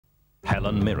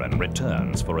Helen Mirren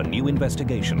returns for a new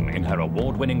investigation in her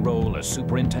award-winning role as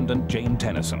Superintendent Jane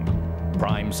Tennyson.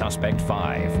 Prime Suspect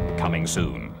 5, coming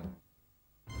soon.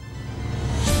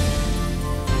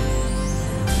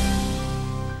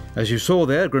 As you saw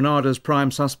there, Granada's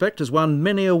Prime Suspect has won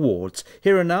many awards.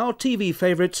 Here are now TV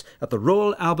favourites at the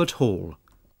Royal Albert Hall.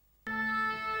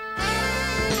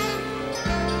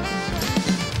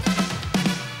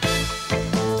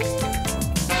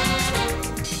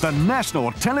 The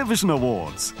National Television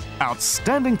Awards.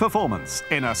 Outstanding performance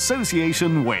in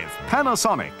association with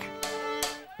Panasonic.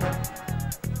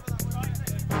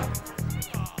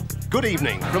 Good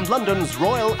evening from London's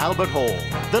Royal Albert Hall.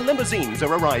 The limousines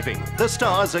are arriving. The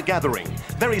stars are gathering.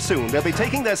 Very soon they'll be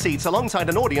taking their seats alongside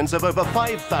an audience of over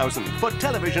 5,000 for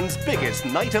television's biggest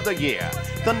night of the year.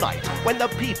 The night when the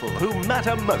people who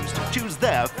matter most choose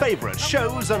their favourite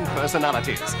shows and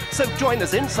personalities. So join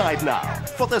us inside now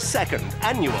for the 2nd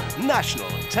Annual National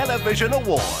Television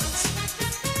Awards.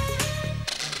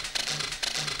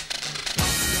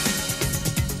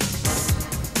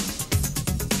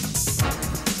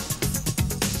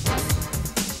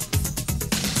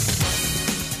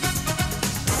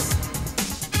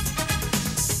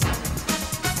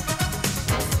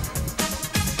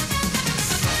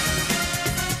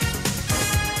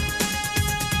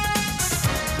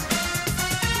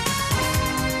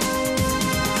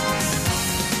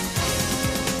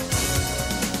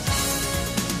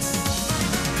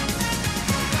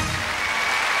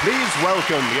 Please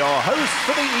welcome your host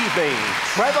for the evening,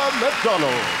 Trevor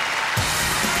McDonald.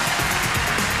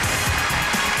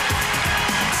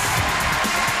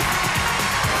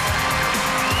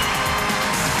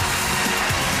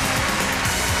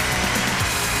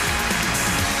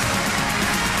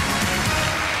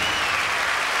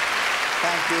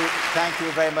 Thank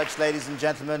you very much, ladies and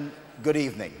gentlemen. Good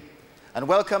evening, and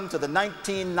welcome to the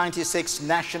 1996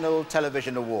 National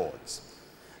Television Awards.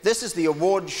 This is the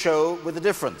award show with a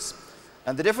difference.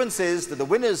 And the difference is that the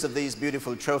winners of these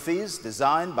beautiful trophies,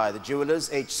 designed by the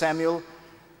jewelers H. Samuel,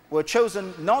 were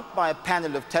chosen not by a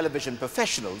panel of television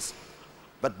professionals,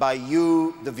 but by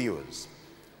you, the viewers.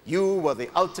 You were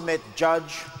the ultimate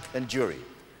judge and jury.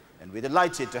 And we're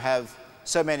delighted to have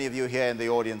so many of you here in the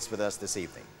audience with us this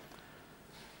evening.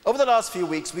 Over the last few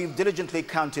weeks, we've diligently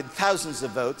counted thousands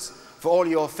of votes for all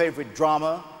your favorite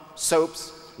drama,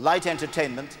 soaps, light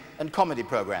entertainment, and comedy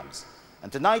programs.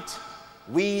 And tonight,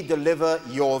 we deliver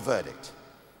your verdict.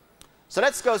 So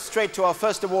let's go straight to our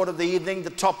first award of the evening,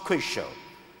 the Top Quiz Show.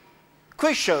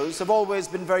 Quiz shows have always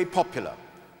been very popular,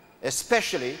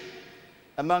 especially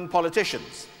among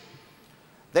politicians.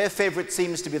 Their favorite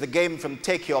seems to be the game from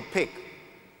Take Your Pick,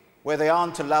 where they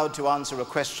aren't allowed to answer a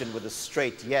question with a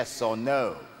straight yes or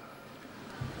no.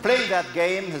 Playing that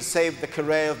game has saved the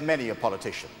career of many a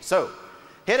politician. So,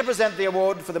 here to present the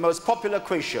award for the most popular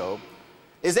quiz show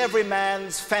is every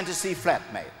man's fantasy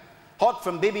flatmate, hot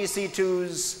from BBC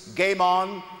Two's Game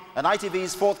On and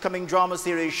ITV's forthcoming drama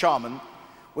series Shaman.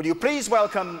 Would you please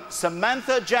welcome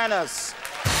Samantha Janus?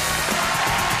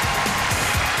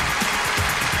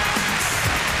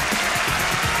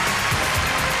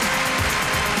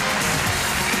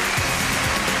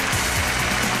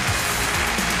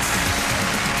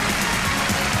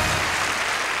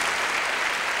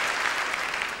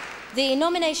 The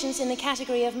nominations in the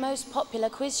category of Most Popular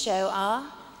Quiz Show are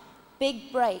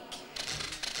Big Break.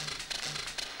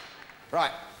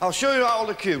 Right, I'll show you how to hold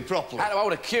a cue properly. How to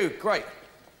hold a cue? Great.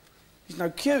 There's no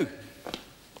cue.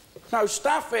 No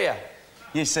stuff here.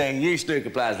 You see, you snooker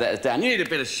players let us down. You need a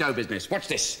bit of show business. Watch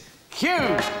this. Cue!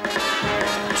 George!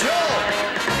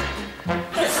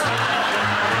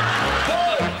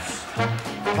 Balls!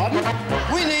 Pardon?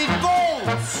 We need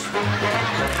balls!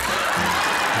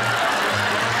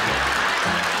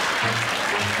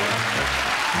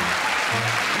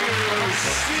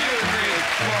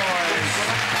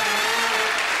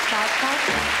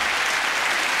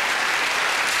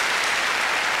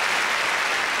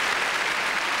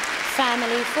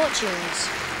 Family Fortunes.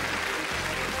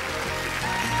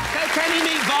 Can you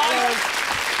meet Bob?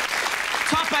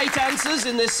 Top 8 answers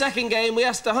in this second game. We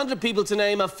asked 100 people to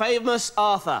name a famous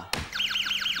author.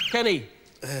 Kenny?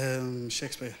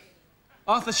 Shakespeare.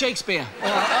 Arthur Shakespeare. We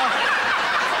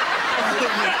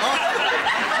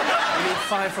need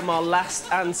 5 from our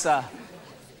last answer.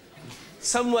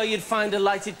 Somewhere you'd find a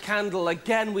lighted candle.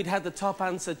 Again, we'd had the top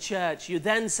answer, church. You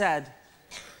then said,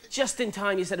 just in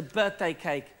time, you said a birthday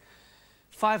cake.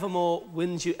 5 or more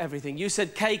wins you everything. You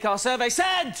said cake. Our survey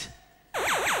said...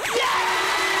 Yes!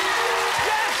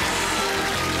 Yes!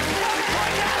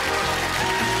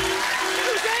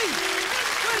 Who's he?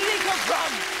 Where did he come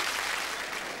from?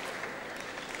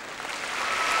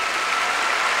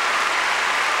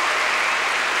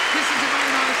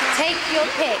 Take your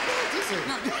pick.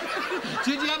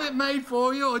 Did you have it made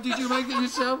for you, or did you make it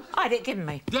yourself? I had it given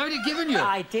me. They had it given you?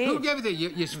 I did. Who gave it to you?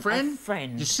 Your friend? A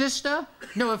friend. Your sister?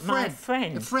 No, a friend. My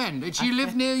friend. A friend. Did she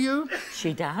live near you?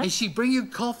 She does. Does she bring you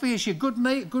coffee? Is she a good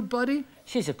mate, good buddy?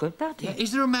 She's a good buddy. Yeah.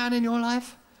 Is there a man in your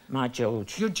life? My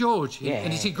George. Your George? Yeah.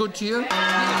 And is he good to you? £700,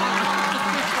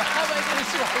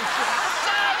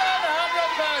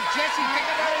 Jessie, think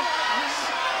about it.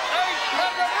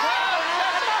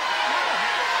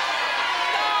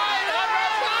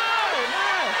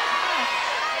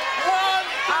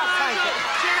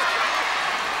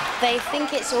 They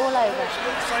think it's all over.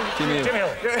 Jimmy.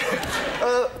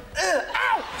 Ow!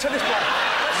 Tennis ball.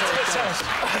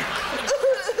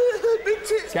 Big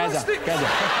tits. Gaza.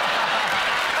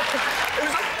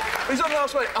 He's on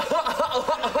last week.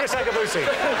 Chris Agabusi.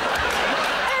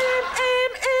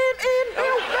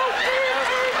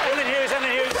 Ellen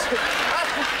Hughes.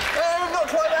 Not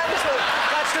quite that this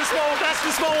one. That's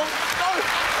too small. No,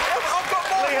 I've got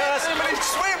more. Lee Hurst. But he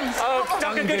swims. Oh,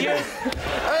 Duncan Goodyear.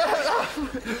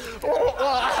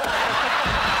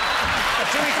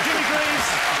 Jimmy Greaves.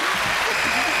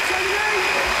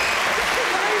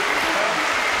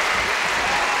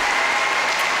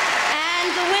 And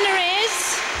the winner is...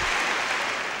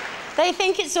 They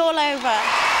think it's all over.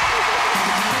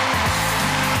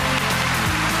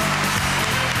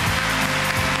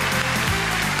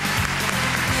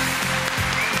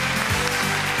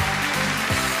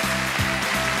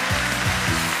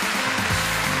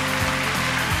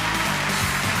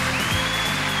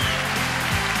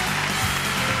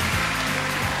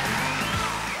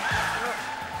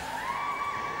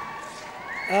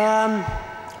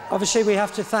 Obviously, we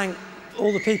have to thank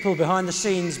all the people behind the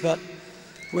scenes, but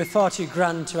we're far too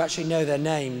grand to actually know their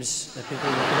names, the people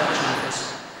in the production of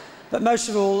this. But most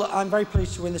of all, I'm very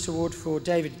pleased to win this award for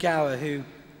David Gower, who,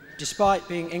 despite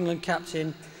being England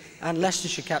captain and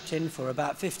Leicestershire captain for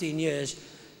about 15 years,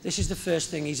 this is the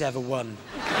first thing he's ever won.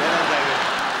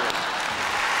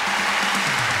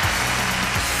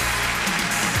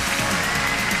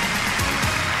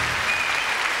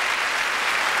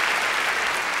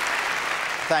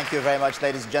 Thank you very much,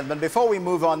 ladies and gentlemen. Before we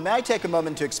move on, may I take a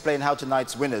moment to explain how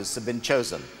tonight's winners have been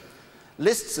chosen.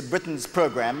 Lists of Britain's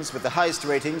programmes with the highest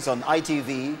ratings on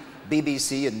ITV,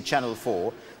 BBC and Channel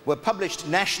 4 were published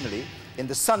nationally in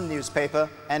the Sun newspaper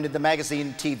and in the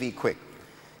magazine TV Quick.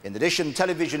 In addition,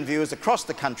 television viewers across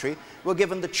the country were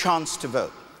given the chance to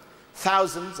vote.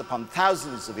 Thousands upon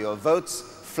thousands of your votes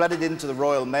flooded into the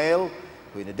Royal Mail,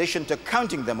 who, in addition to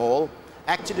counting them all,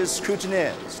 acted as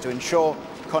scrutineers to ensure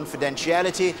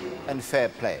confidentiality and fair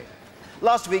play.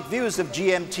 Last week, viewers of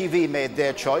GMTV made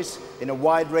their choice in a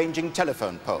wide-ranging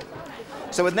telephone poll.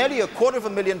 So with nearly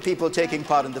 250,000 people taking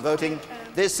part in the voting,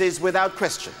 this is, without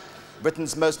question,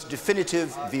 Britain's most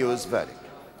definitive viewers' verdict.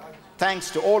 Thanks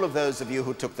to all of those of you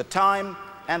who took the time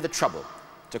and the trouble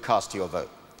to cast your vote.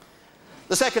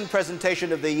 The second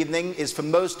presentation of the evening is for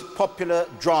Most Popular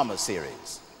Drama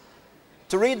Series.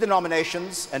 To read the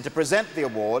nominations and to present the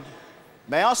award,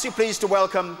 may I ask you please to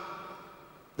welcome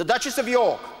the Duchess of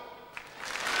York.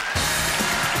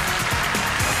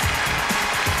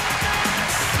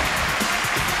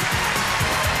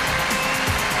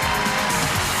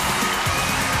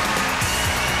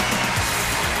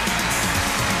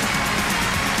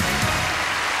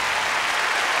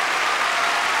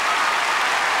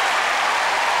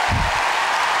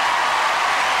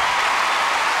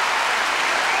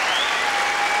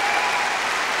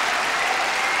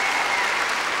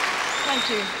 Thank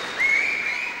you.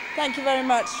 Thank you very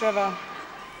much, Trevor.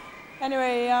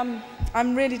 Anyway,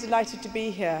 I'm really delighted to be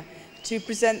here to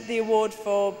present the award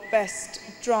for Best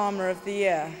Drama of the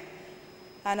Year.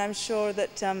 And I'm sure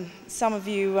that some of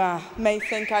you may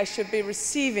think I should be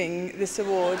receiving this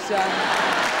award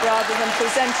rather than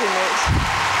presenting it.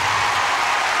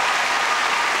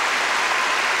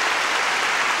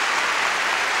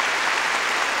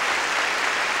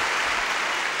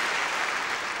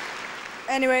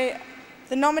 Anyway,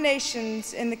 the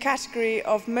nominations in the category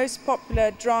of Most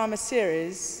Popular Drama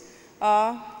Series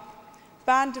are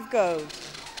Band of Gold.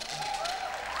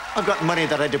 I've got money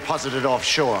that I deposited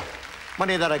offshore.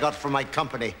 Money that I got from my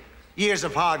company. Years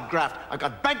of hard graft. I've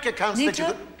got bank accounts that you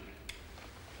could...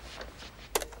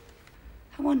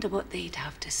 I wonder what they'd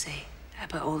have to say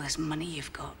about all this money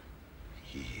you've got.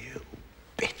 You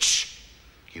bitch.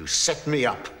 You set me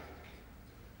up.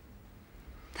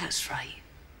 That's right.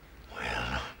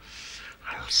 Well,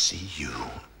 I'll see you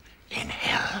in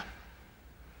hell.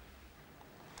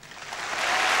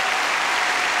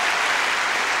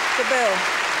 The bill.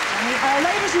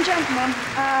 Ladies and gentlemen,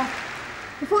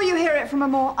 before you hear it from a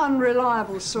more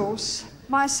unreliable source,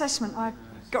 my assessment, I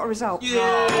got a result.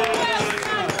 Yeah,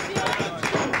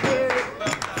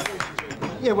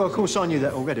 well, of course, I knew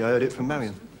that already. I heard it from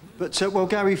Marion. But, well,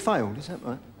 Gary failed, is that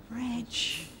right? Reg.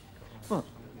 What?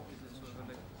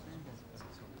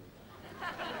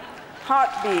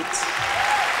 Heartbeat.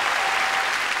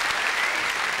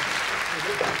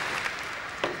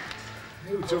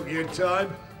 You took your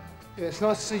time. Yeah, it's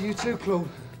nice to see you too, Claude.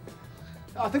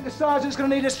 I think the sergeant's going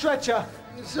to need a stretcher.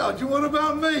 Sergeant, what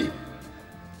about me?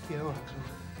 Yeah, all right, Claude.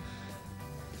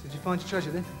 Did you find your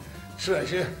treasure then?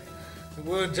 Treasure? There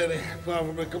weren't any, apart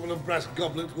from a couple of brass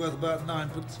goblets worth about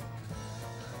 9p.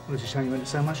 Well, it's a shame you went to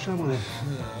so much trouble then.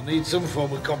 Yeah, I need some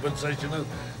form of compensation of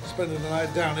spending the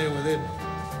night down here with him.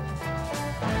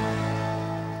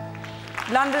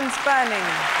 London's burning.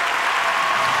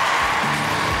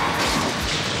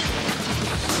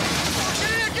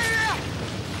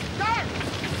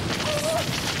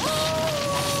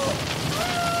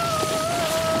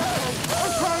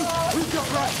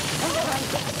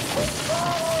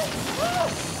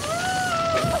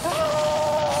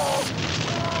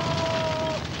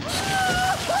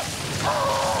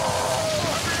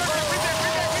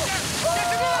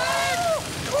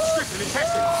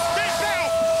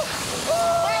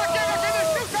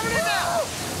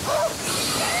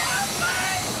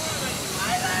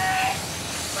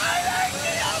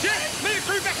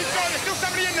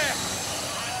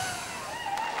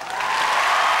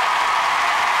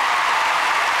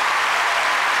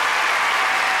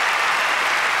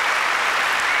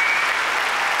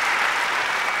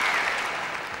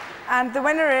 And the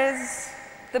winner is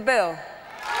The Bill.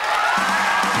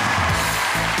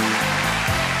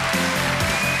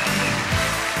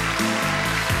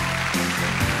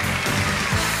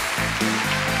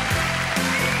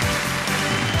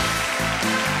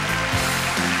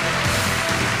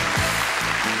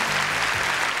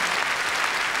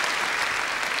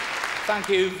 Thank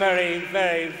you very,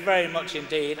 very, very much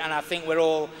indeed, and I think we're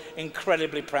all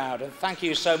incredibly proud, and thank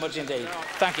you so much indeed.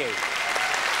 Thank you.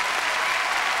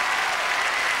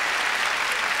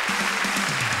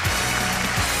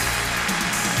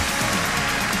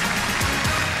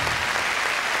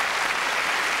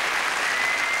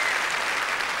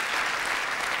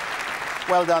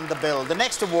 Well done, The Bill. The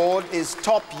next award is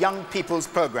Top Young People's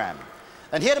Programme.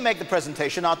 And here to make the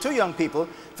presentation are two young people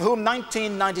for whom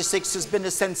 1996 has been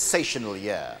a sensational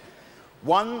year.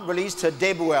 One released her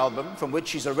debut album, from which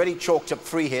she's already chalked up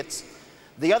 3 hits.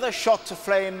 The other shot to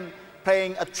flame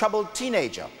playing a troubled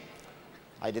teenager.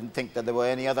 I didn't think that there were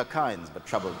any other kinds but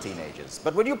troubled teenagers.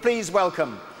 But would you please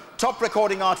welcome top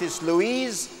recording artist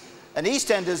Louise and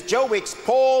EastEnders Joe Wicks'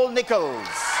 Paul Nichols.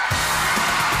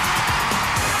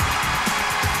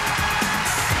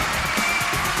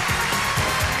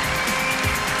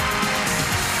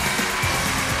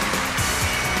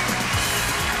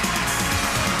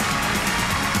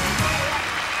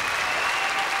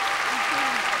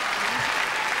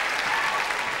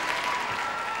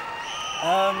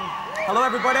 Hello,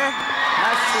 everybody.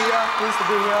 Nice to see you. Pleased to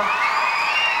be here.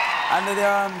 And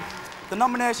the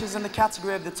nominations in the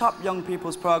category of the Top Young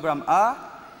People's Programme are...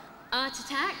 Art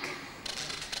Attack.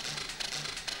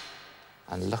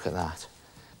 And look at that.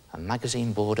 A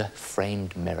magazine border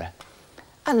framed mirror.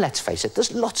 And let's face it,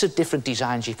 there's lots of different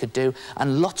designs you could do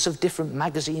and lots of different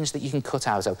magazines that you can cut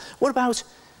out of. What about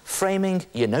framing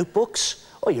your notebooks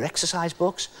or your exercise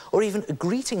books or even a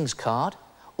greetings card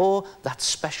or that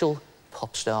special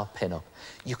pop star pin-up?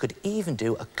 You could even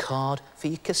do a card for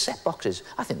your cassette boxes.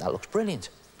 I think that looks brilliant.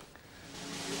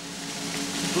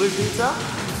 Blue pizza.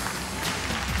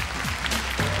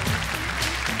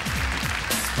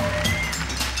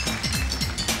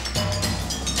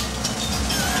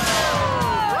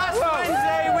 Last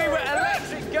Wednesday we were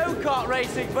electric go-kart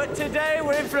racing, but today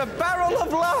we're in for a barrel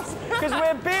of laughs because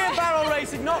we're beer barrel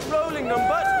racing, not rolling them,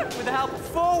 but with the help of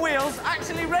 4 wheels,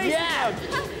 actually racing them.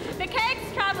 The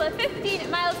kegs travel at 15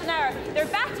 miles an hour. They're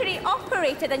battery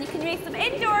operated and you can race them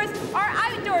indoors or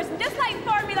outdoors. And just like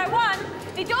Formula 1,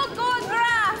 they don't go on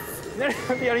grass.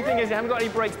 The only thing is they haven't got any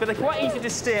brakes, but they're quite easy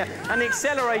to steer. And the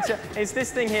accelerator is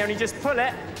this thing here, and you just pull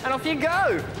it, and off you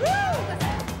go.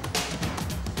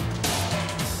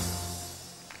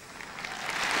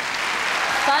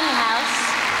 Funhouse.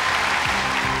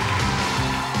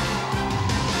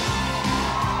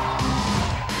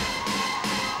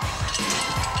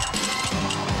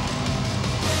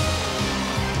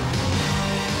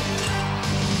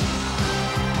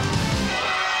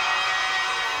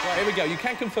 Here we go. You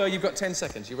can confer. You've got 10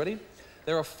 seconds. You ready?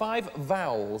 There are 5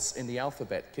 vowels in the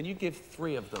alphabet. Can you give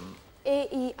 3 of them? A,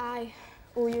 E, I,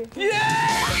 O, U. Yeah!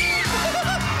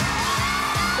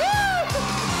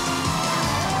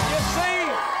 You see,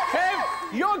 Kev,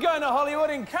 you're going going to Hollywood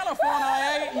in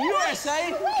California,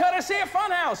 USA, courtesy of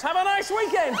Funhouse. Have a nice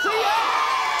weekend. See ya!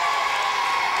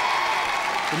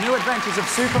 The New Adventures of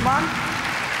Superman.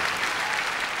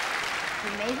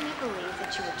 You made me believe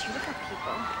that you were two different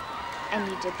people, and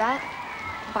you did that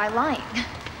by lying.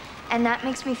 And that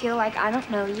makes me feel like I don't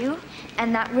know you,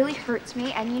 and that really hurts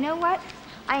me. And you know what?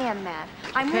 I am mad.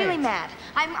 I'm really mad.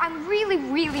 I'm really,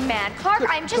 really mad. Clark,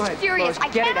 I'm just furious. I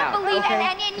cannot believe it.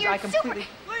 And you're super... Please,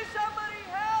 somebody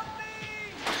help me!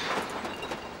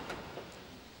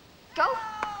 Go.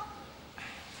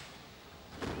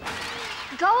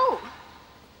 Go.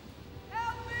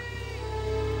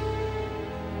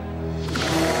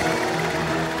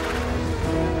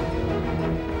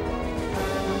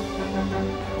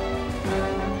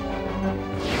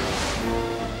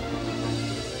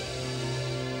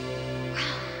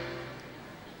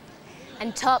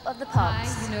 And Top of the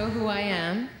Pops. You know who I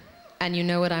am, and you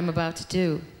know what I'm about to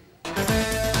do.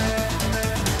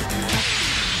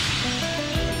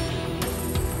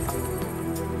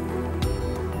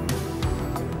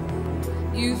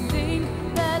 You think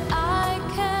that I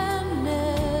can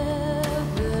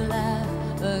never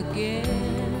laugh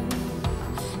again.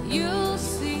 You'll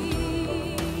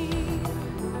see.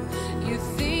 You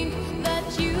think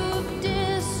that you've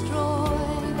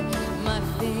destroyed my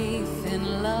faith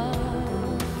in love.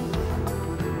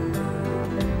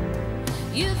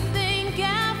 You think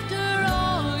after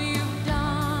all you've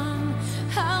done,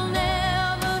 I'll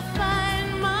never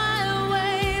find my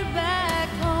way back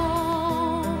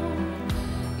home.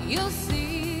 You'll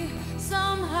see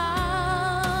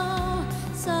somehow,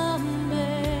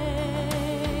 someday.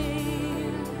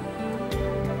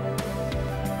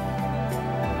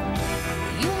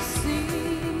 You'll see.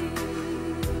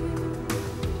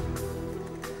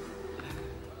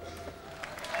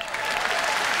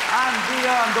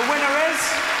 And the winner is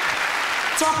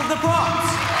Top of the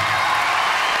Pops.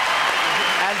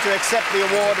 And to accept the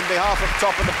award on behalf of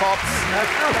Top of the Pops,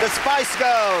 the Spice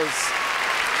Girls.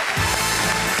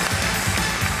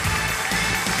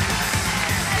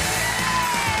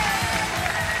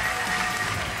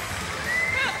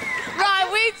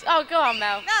 Right, oh, go on,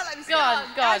 Mel. No, let me go on,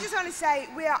 go on. I just want to say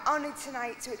we are honoured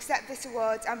tonight to accept this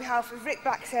award on behalf of Rick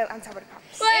Blaxhill and Top of the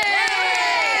Pops.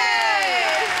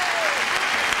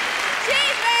 Cheers,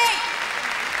 Rick!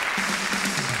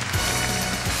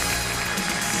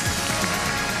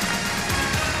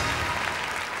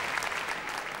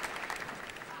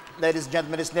 Ladies and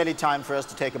gentlemen, it's nearly time for us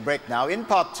to take a break now. In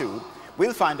part 2,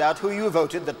 we'll find out who you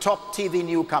voted the top TV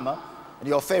newcomer in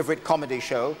your favourite comedy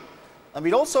show. And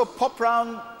we'll also pop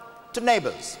round to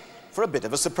Neighbours for a bit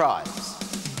of a surprise.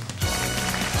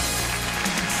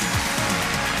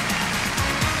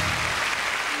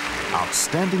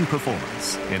 Outstanding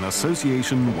performance in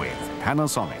association with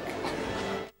Panasonic.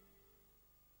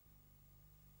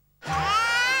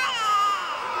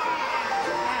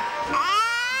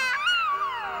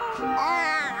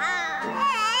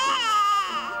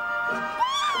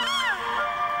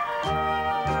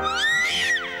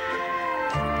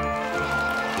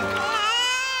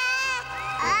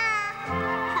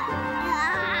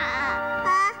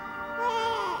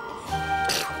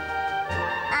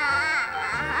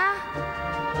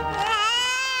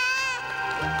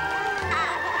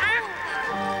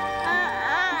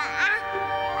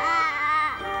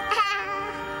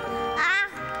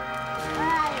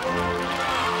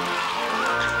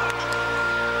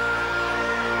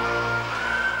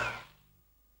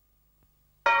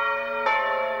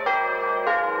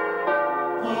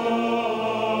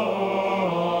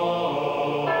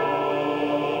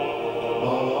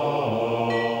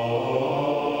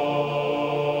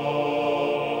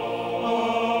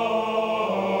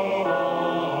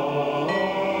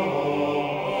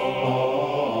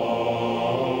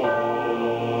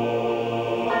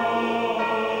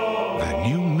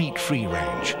 Free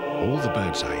range. All the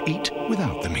birds I eat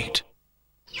without the meat.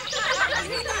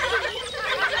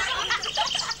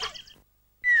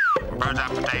 Birds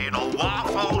and potato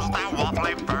waffles, they're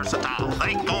waffly versatile.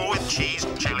 They go with cheese,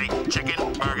 chili,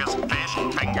 chicken, burgers, fish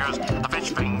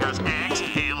fingers, eggs,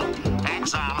 ham,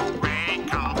 eggs on,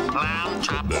 bacon, lamb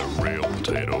chop. They're real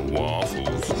potato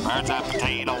waffles. Birds and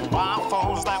potato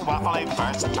waffles, they're waffly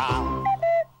versatile.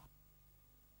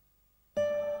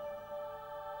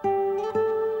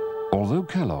 Although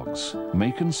Kellogg's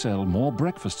make and sell more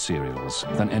breakfast cereals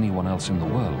than anyone else in the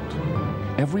world,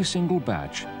 every single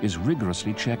batch is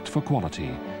rigorously checked for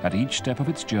quality at each step of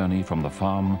its journey from the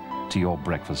farm to your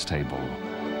breakfast table.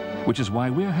 Which is why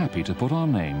we're happy to put our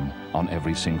name on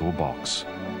every single box.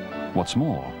 What's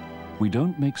more, we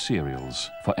don't make cereals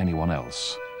for anyone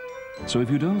else. So if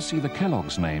you don't see the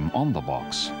Kellogg's name on the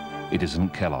box, it isn't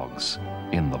Kellogg's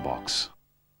in the box.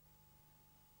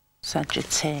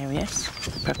 Sagittarius,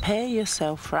 prepare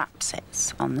yourself for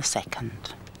upsets on the 2nd.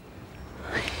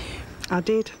 I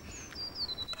did.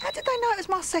 How did they know it was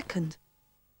my 2nd?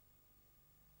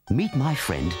 Meet my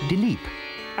friend Dilip.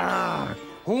 Ah,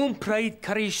 home pride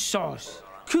curry sauce.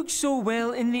 Cooks so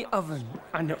well in the oven,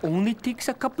 and it only takes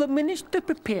a couple of minutes to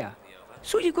prepare.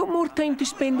 So you've got more time to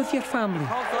spend with your family.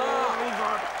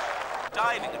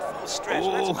 Diving at full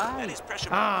stretch.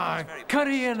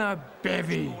 Curry in a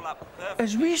bevy.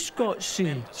 As we Scots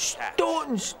say, stot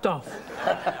and stuff.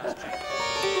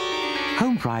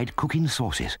 Home-fried cooking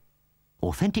sauces.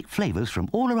 Authentic flavours from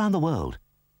all around the world.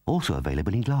 Also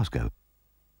available in Glasgow.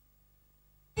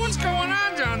 What's going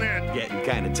on down there? Getting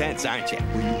kind of tense, aren't you?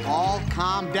 Will you all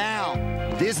calm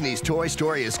down? Disney's Toy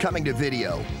Story is coming to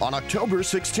video on October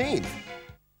 16th.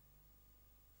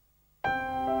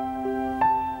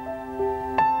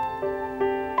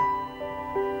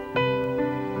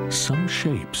 Some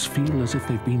shapes feel as if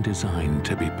they've been designed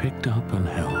to be picked up and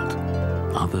held.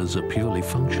 Others are purely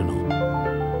functional,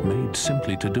 made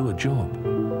simply to do a job.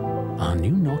 Our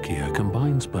new Nokia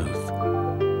combines both.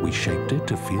 We shaped it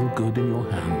to feel good in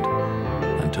your hand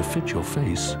and to fit your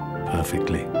face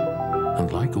perfectly.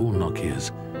 And like all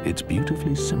Nokias, it's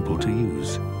beautifully simple to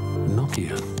use.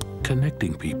 Nokia,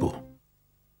 connecting people.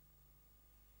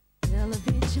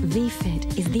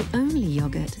 VFit is the only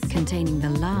yogurt containing the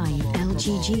live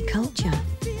LGG culture.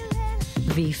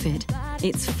 VFit,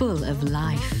 it's full of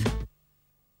life.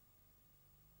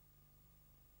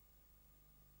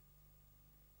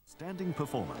 Standing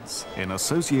performance in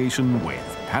association with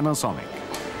Panasonic.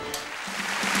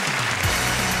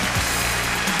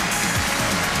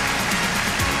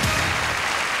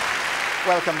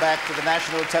 Welcome back to the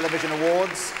National Television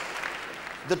Awards.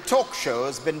 The talk show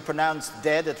has been pronounced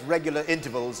dead at regular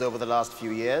intervals over the last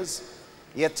few years,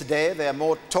 yet today there are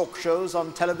more talk shows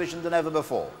on television than ever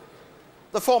before.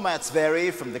 The formats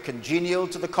vary from the congenial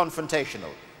to the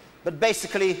confrontational, but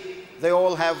basically they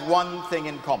all have one thing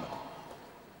in common: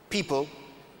 people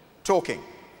talking,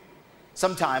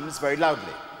 sometimes very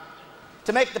loudly.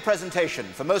 To make the presentation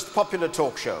for most popular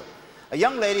talk show, a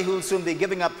young lady who will soon be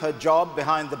giving up her job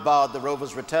behind the bar at the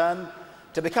Rover's return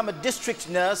to become a district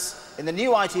nurse in the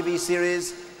new ITV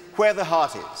series, Where the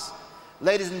Heart Is.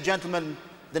 Ladies and gentlemen,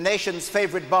 the nation's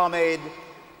favorite barmaid,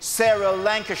 Sarah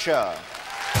Lancashire.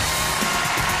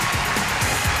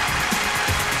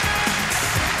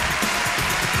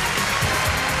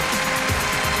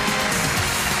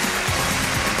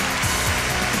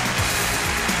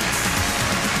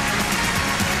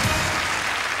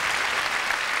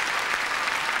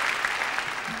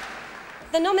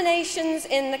 The nominations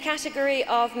in the category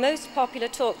of Most Popular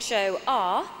Talk Show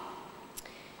are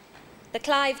The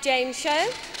Clive James Show.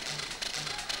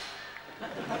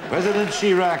 President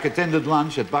Chirac attended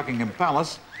lunch at Buckingham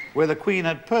Palace, where the Queen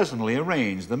had personally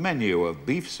arranged the menu of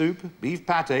beef soup, beef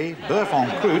pâté, bœuf en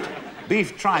croûte,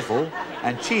 beef trifle,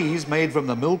 and cheese made from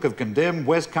the milk of condemned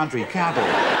West Country cattle.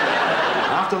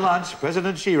 After lunch,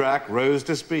 President Chirac rose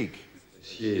to speak.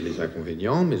 Apprécier les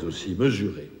inconvénients, mais aussi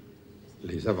mesurer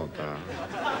les avantages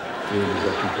et les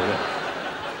atouts collègues.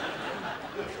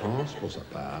 La France, pour sa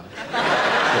part,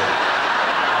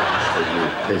 soyez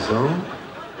présent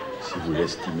si vous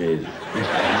l'estimez.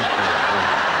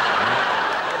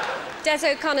 Des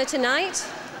O'Connor tonight.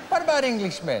 What about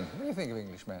Englishmen? What do you think of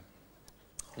Englishmen?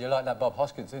 You like that Bob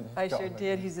Hoskins, didn't you? I sure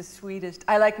did. He's the sweetest.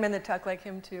 I like men that talk like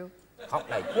him, too. Talk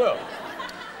like, well,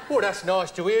 that's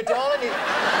nice to hear, darling.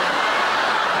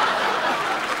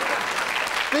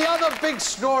 The other big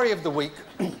story of the week,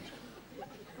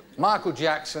 Michael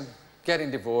Jackson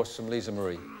getting divorced from Lisa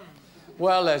Marie.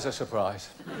 Well, there's a surprise.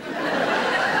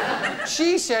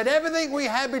 She said everything we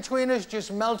had between us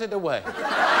just melted away.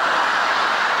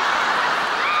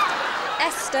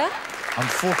 Esther.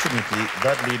 Unfortunately,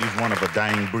 that lady is one of a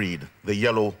dying breed, the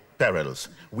yellow perils.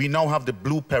 We now have the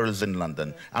blue perils in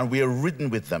London, and we are ridden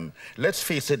with them. Let's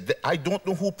face it, I don't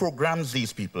know who programs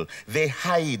these people. They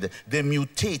hide, they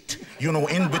mutate, you know,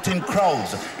 in between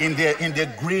crowds, in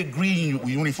their grey-green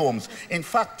uniforms. In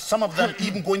fact, some of them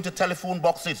even go into telephone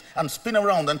boxes and spin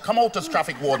around and come out as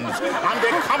traffic wardens, and they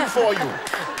come for you.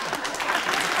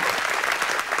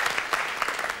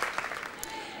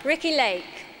 Ricky Lake.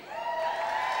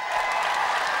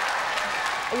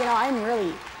 You know, I'm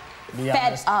really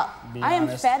fed up. I am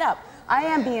fed up. I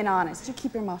am being honest. You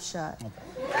keep your mouth shut. Okay.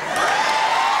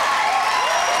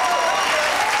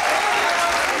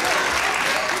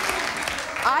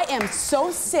 I am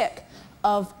so sick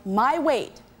of my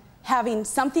weight having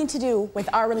something to do with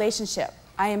our relationship.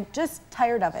 I am just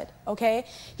tired of it, okay?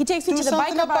 He takes me to the biker bar.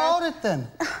 Do something about it, then.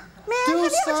 Man, Do have you ever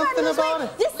tried to something lose about weight?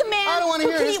 it. This is a man I don't want to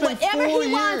who hear can it. eat It's been whatever 4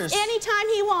 he wants, years. anytime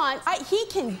he wants. He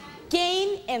can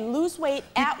gain and lose weight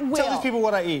at will. Tell these people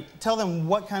what I eat. Tell them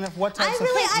what types of meals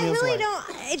I really like. don't.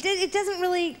 It doesn't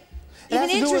really It has even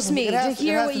to do interest with- me it has to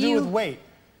hear to what do you. with weight.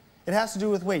 It has to do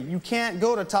with weight. You can't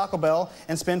go to Taco Bell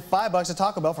and spend $5 at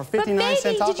Taco Bell for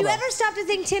 59-cent Taco Did you Bell. ever stop to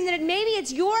think, Tim, that maybe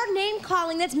it's your name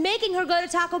calling that's making her go to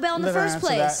Taco Bell in the Let her first answer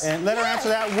place? that, and let her answer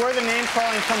that where the name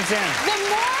calling comes in.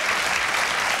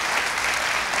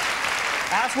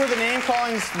 Ask where the name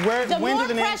calling's The when more did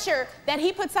the name pressure that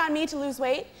he puts on me to lose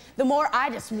weight, the more I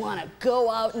just want to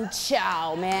go out and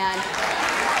chow, man.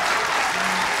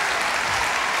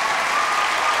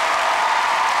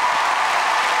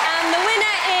 And the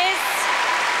winner is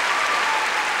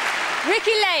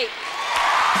Ricky Lake.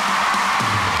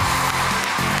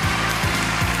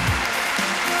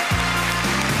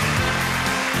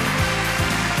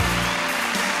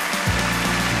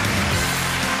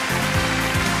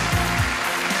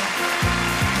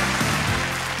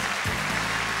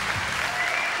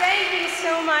 Thank you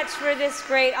so much for this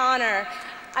great honor.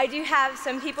 I do have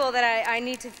some people that I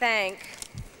need to thank.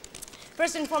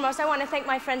 First and foremost, I want to thank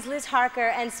my friends Liz Harker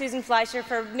and Susan Fleischer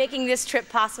for making this trip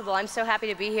possible. I'm so happy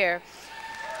to be here.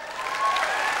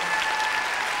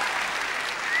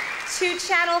 To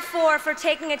Channel 4 for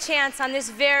taking a chance on this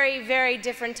very, very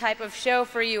different type of show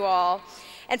for you all,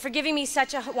 and for giving me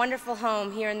such a wonderful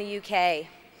home here in the UK.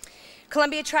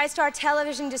 Columbia TriStar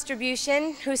Television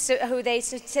Distribution, who they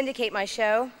syndicate my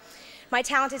show. My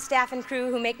talented staff and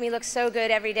crew who make me look so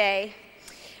good every day.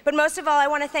 But most of all, I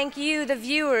want to thank you, the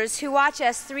viewers, who watch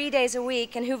us 3 days a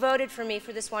week and who voted for me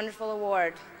for this wonderful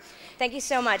award. Thank you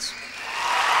so much.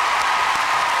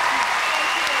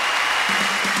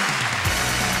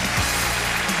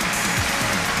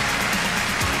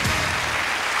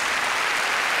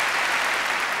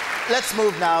 Let's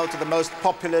move now to the most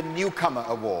popular newcomer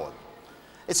award.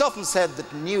 It's often said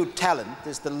that new talent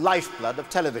is the lifeblood of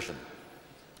television.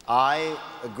 I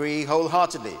agree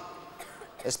wholeheartedly,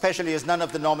 especially as none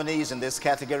of the nominees in this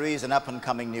category is an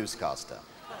up-and-coming newscaster.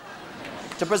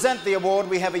 To present the award,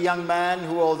 we have a young man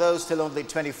who, although still only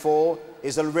 24,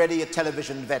 is already a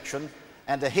television veteran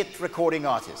and a hit recording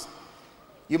artist.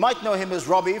 You might know him as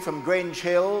Robbie from Grange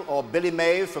Hill or Billy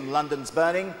May from London's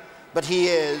Burning, but he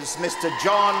is Mr.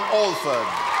 John Alford.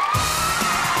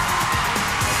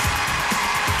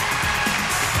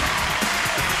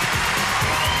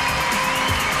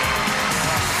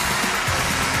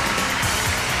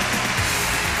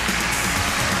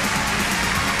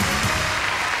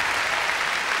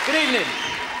 Good evening.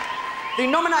 The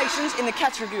nominations in the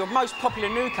category of Most Popular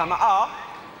Newcomer are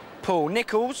Paul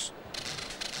Nichols.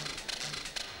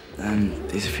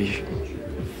 These are for you.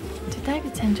 Did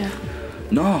David send you?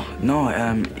 No,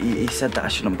 he said that I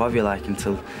shouldn't bother you, like,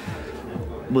 until...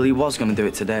 Well, he was going to do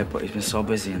it today, but he's been so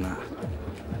busy and that.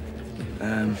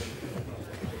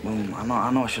 Well,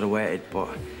 I know I should have waited, but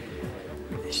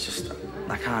it's just,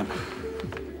 I can't.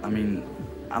 I mean,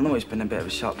 I know it's been a bit of a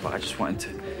shock, but I just wanted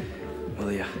to...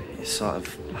 Well, yeah, it's sort of,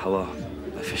 hello,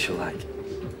 official, like.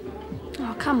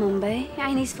 Oh, come on, B. It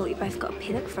ain't his fault you both got a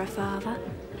pillock for a father.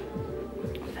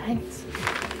 Thanks.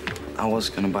 I was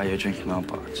going to buy you a drink now,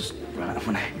 but I just ran out of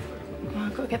money. Well,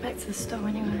 I've got to get back to the store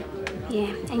anyway.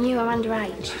 Yeah, and you are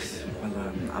underage.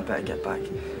 Well, I better get back.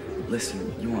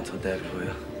 Listen, you won't tell David, will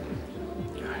you?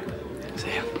 All right.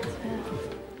 See ya.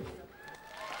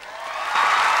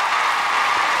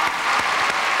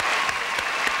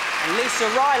 And Lisa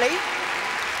Riley.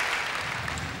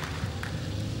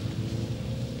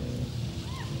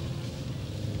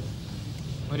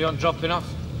 Where do you want dropping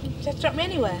off? Just drop me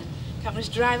anywhere. Can't we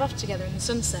just drive off together in the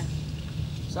sunset?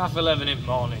 It's 11:30 in the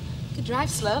morning. Could drive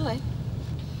slowly.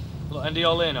 Look, Andy,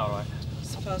 all in, all right?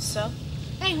 Suppose so.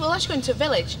 Hey, well, let's go into a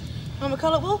village. Want me to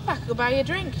call up Wolfpack or go buy you a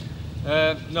drink?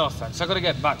 No thanks. I've got to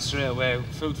get back straight away.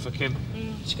 Food for Kim.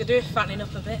 She could do with fattening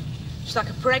up a bit. She's like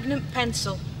a pregnant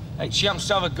pencil. Hey, she happens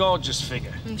to have a gorgeous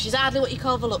figure. She's hardly what you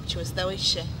call voluptuous, though, is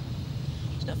she?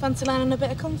 She's not fancy lying on a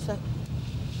bit of comfort.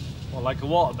 Well, like a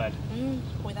waterbed.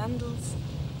 With handles.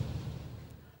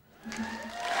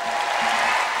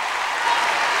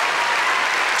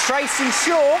 Tracy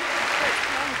Shaw.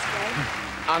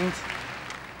 And?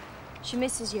 She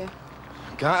misses you.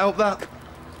 Can't help that.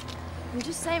 I'm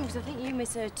just saying because I think you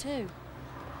miss her too.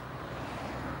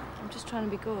 I'm just trying to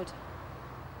be good.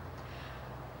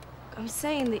 I'm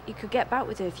saying that you could get back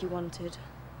with her if you wanted.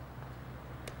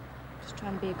 Just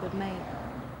trying to be a good mate.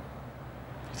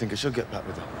 You think I should get back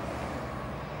with her?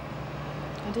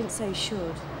 I didn't say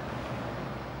should.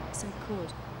 I said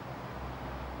could.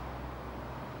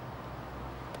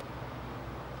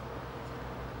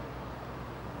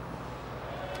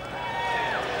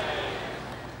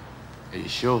 Are you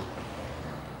sure?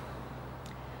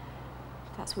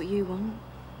 If that's what you want,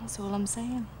 that's all I'm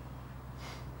saying.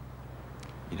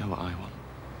 You know what I want?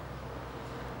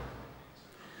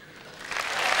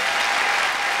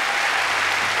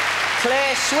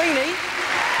 Claire Sweeney.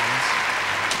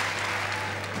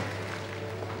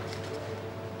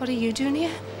 What are you doing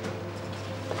here?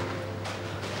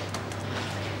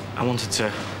 I wanted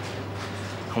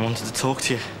to talk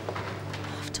to you.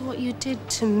 After what you did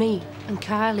to me and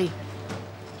Kylie.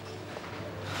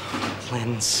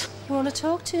 Linz. You want to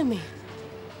talk to me?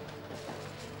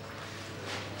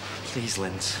 Please,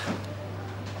 Linz.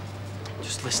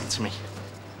 Just listen to me.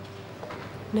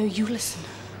 No, you listen.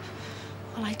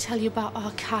 While I tell you about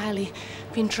our Kylie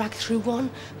being dragged through one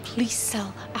police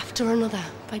cell after another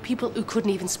by people who couldn't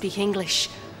even speak English.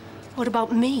 What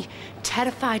about me,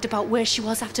 terrified about where she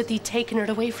was after they'd taken her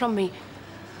away from me?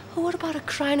 Or what about her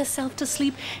crying herself to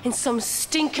sleep in some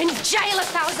stinking jail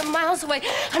 1,000 miles away,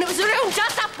 and it was her own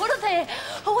dad that put her there?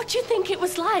 Or what do you think it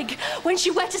was like when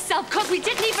she wet herself because we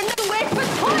didn't even know where it was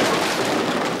toilet?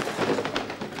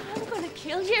 I'm gonna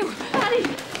kill you, Daddy!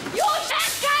 You're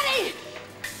dead, Daddy!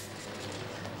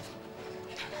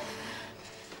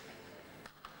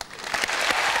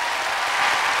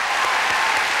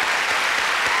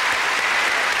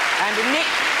 And Nick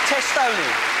Testoni.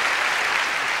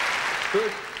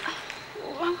 Good.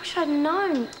 I wish I'd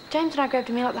known. James and I grabbed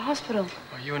a meal at the hospital.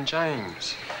 Oh, you and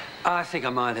James? I think I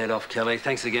might head off, Kelly.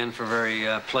 Thanks again for a very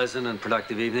pleasant and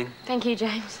productive evening. Thank you,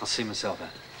 James. I'll see myself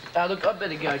out. Look, I'd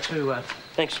better go too.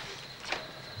 Thanks.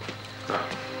 Oh,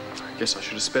 I guess I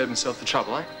should have spared myself the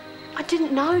trouble, eh? I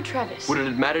didn't know, Travis. Would it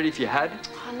have mattered if you had?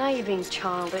 I know you're being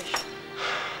childish.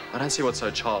 I don't see what's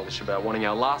so childish about wanting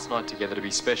our last night together to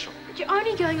be special. But you're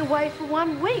only going away for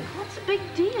 1 week. What's the big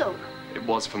deal? It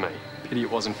was for me. Pity it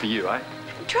wasn't for you, eh?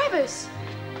 Travis!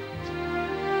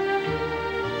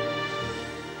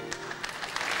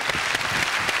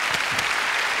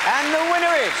 And the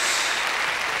winner is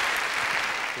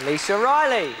Lisa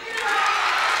Riley.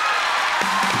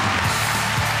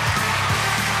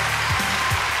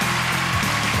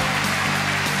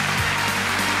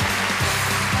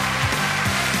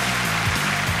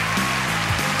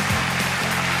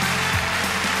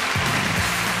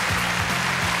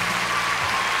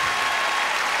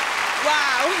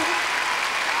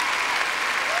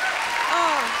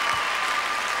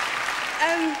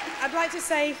 I'd like to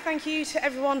say thank you to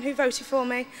everyone who voted for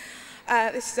me.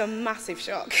 This is a massive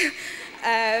shock.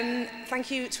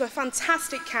 Thank you to a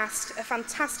fantastic cast, a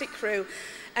fantastic crew,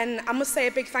 and I must say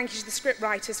a big thank you to the script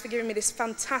writers for giving me this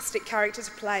fantastic character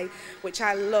to play, which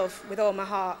I love with all my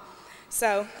heart.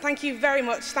 So thank you very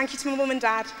much. Thank you to my mum and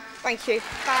dad. Thank you.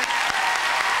 Bye.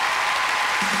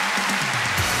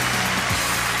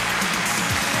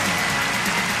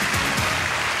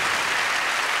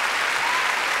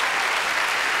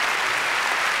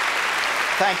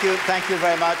 Thank you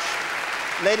very much.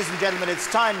 Ladies and gentlemen,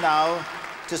 it's time now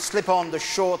to slip on the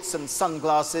shorts and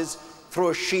sunglasses, throw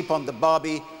a sheep on the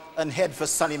Barbie, and head for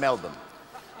sunny Melbourne.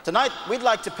 Tonight, we'd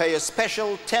like to pay a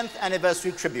special 10th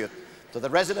anniversary tribute to the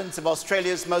residents of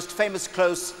Australia's most famous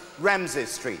close, Ramsay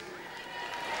Street.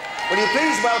 Will you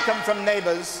please welcome from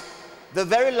Neighbours the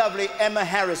very lovely Emma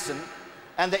Harrison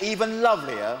and the even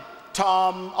lovelier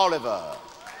Tom Oliver.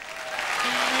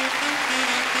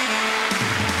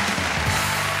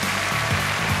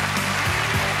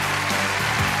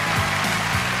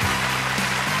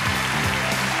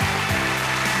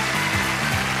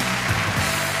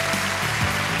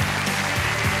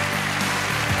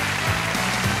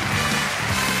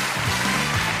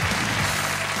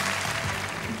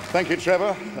 Thank you,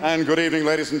 Trevor, and good evening,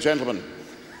 ladies and gentlemen.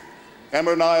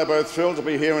 Emma and I are both thrilled to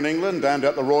be here in England and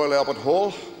at the Royal Albert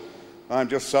Hall. I'm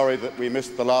just sorry that we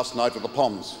missed the last night of the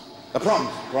proms.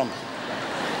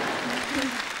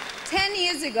 10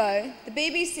 years ago, the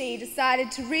BBC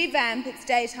decided to revamp its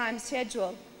daytime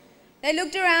schedule. They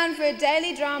looked around for a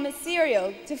daily drama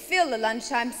serial to fill the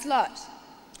lunchtime slot.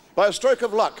 By a stroke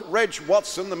of luck, Reg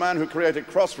Watson, the man who created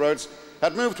Crossroads,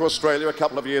 had moved to Australia a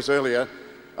couple of years earlier,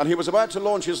 and he was about to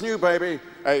launch his new baby,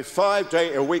 a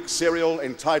 5-day-a-week serial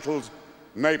entitled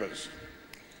Neighbours.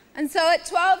 And so at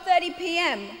 12:30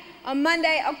 p.m. on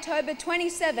Monday, October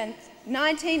 27th,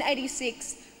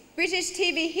 1986, British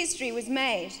TV history was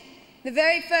made. The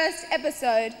very first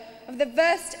episode of the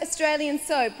first Australian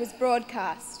soap was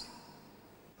broadcast.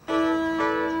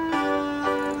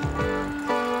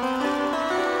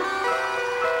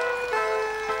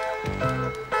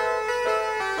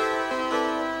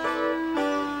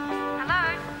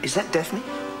 Is that Daphne?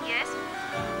 Yes?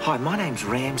 Hi, my name's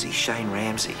Ramsay, Shane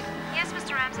Ramsay. Yes,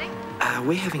 Mr. Ramsay?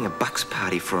 we're having a bucks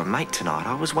party for a mate tonight.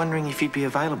 I was wondering if you'd be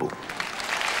available.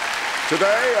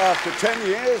 Today, after 10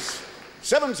 years,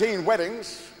 17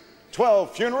 weddings,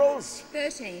 12 funerals.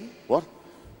 13. What?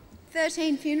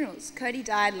 13 funerals. Cody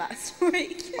died last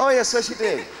week. Oh, yes, she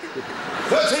did.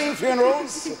 13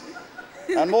 funerals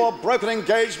and more broken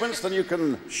engagements than you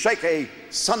can shake a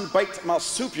sun-baked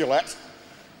marsupial at.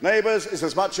 Neighbours is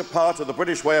as much a part of the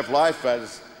British way of life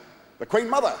as the Queen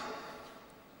Mother.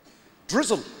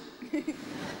 Drizzle.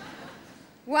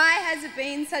 Why has it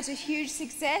been such a huge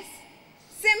success?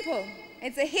 Simple.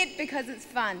 It's a hit because it's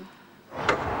fun.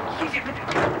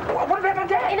 What about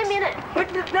that? In a minute.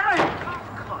 But no.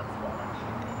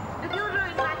 The builder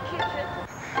is in that kitchen.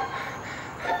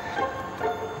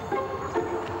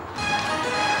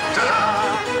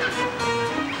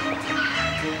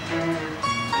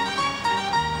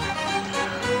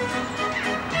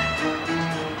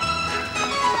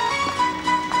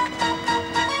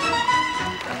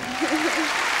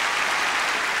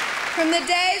 From the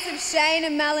days of Shane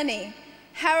and Melanie,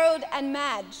 Harold and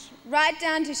Madge, right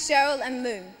down to Cheryl and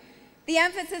Lou, the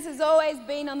emphasis has always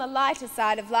been on the lighter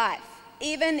side of life,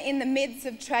 even in the midst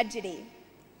of tragedy.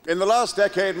 In the last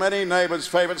decade, many Neighbours'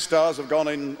 favourite stars have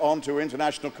gone on to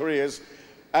international careers,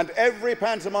 and every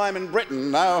pantomime in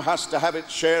Britain now has to have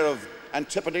its share of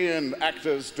Antipodean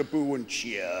actors to boo and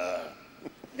cheer.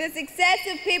 The success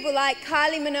of people like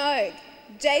Kylie Minogue,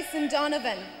 Jason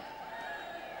Donovan,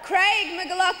 Craig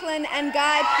McLachlan and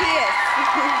Guy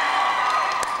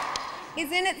Pearce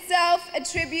is in itself a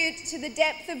tribute to the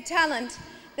depth of talent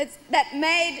that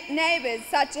made Neighbours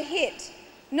such a hit,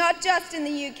 not just in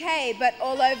the UK, but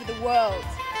all over the world.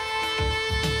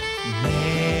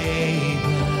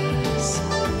 Neighbours,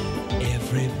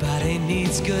 everybody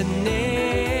needs good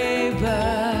neighbours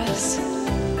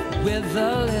with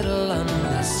a little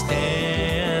understanding.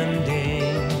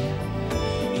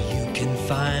 You can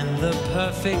find the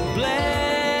perfect blend.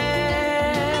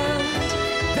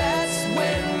 That's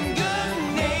when good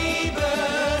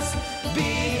neighbours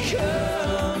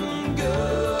become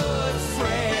good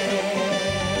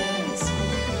friends.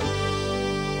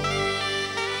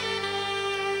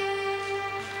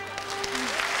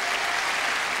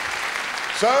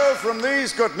 So, from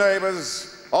these good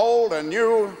neighbours, old and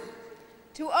new,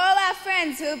 To all our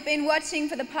friends who have been watching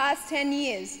for the past 10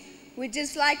 years, we'd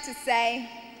just like to say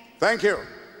thank you.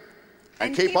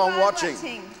 And keep on watching.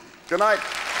 Good night,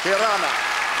 Kirana.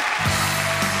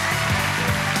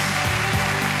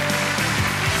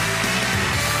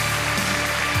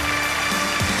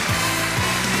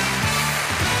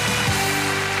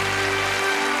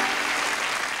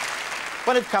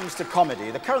 When it comes to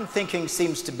comedy, the current thinking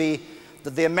seems to be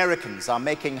that the Americans are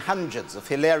making hundreds of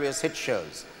hilarious hit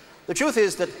shows. The truth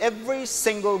is that every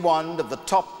single one of the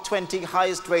top 20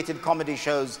 highest-rated comedy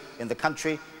shows in the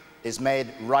country is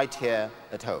made right here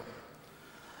at home.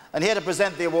 And here to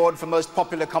present the award for most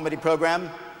popular comedy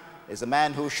program is a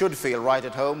man who should feel right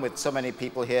at home with so many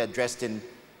people here dressed in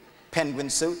penguin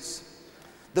suits.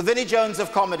 The Vinnie Jones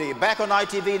of comedy, back on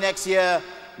ITV next year,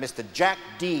 Mr. Jack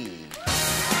Dee.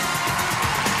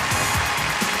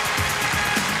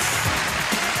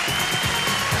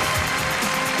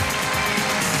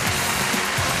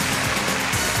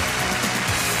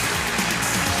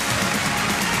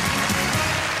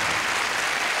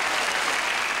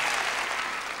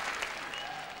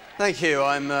 Thank you.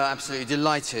 I'm absolutely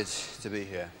delighted to be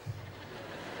here.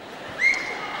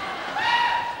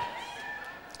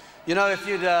 You know, if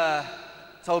you'd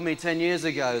told me 10 years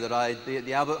ago that I'd be at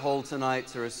the Albert Hall tonight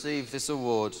to receive this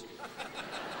award,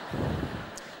 you'd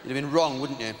have been wrong,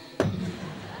 wouldn't you?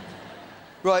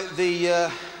 Right, the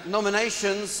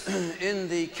nominations in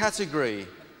the category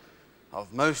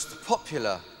of most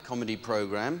popular comedy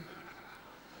programme.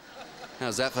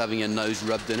 How's that for having your nose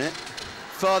rubbed in it?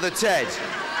 Father Ted.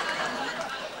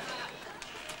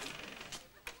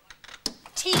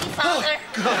 Tea, Father.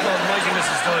 God almighty,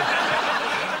 Mrs. Doyle.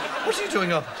 What are you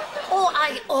doing up? Oh,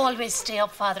 I always stay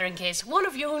up, Father, in case one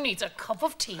of you needs a cup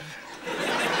of tea.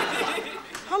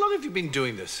 How long have you been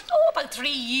doing this? Oh, about 3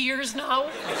 years now.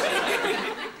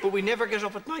 But we never get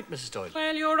up at night, Mrs. Doyle.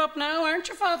 Well, you're up now, aren't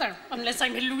you, Father? Unless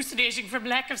I'm hallucinating from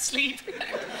lack of sleep.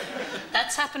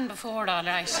 That's happened before, all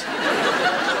right.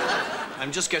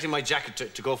 I'm just getting my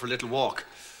jacket to go for a little walk.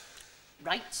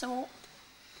 Right, so...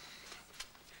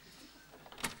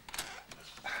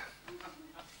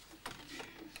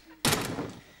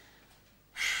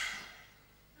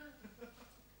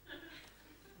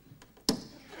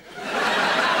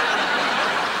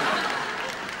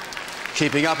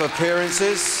 Keeping up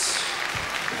appearances.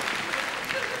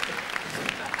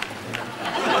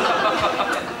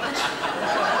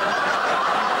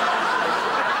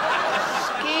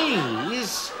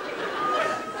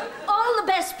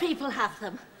 people have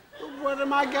them. What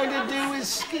am I going to do with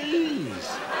skis?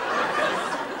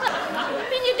 I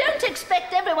mean, you don't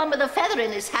expect everyone with a feather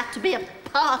in his hat to be a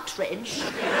partridge.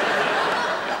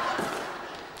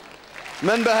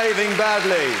 Men behaving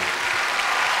badly.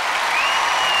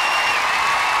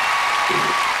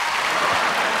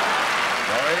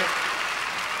 Sorry.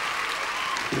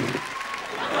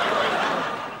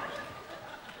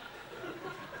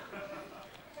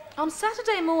 On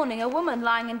Saturday morning, a woman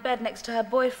lying in bed next to her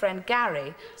boyfriend,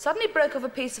 Gary, suddenly broke off a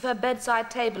piece of her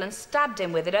bedside table and stabbed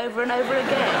him with it over and over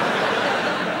again.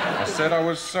 I said I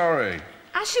was sorry.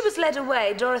 As she was led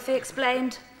away, Dorothy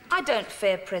explained, "I don't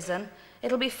fear prison.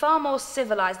 It'll be far more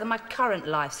civilized than my current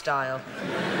lifestyle."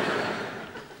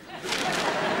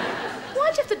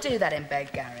 Why'd you have to do that in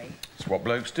bed, Gary? It's what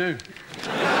blokes do.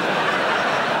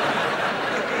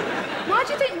 Why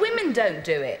do you think women don't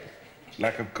do it?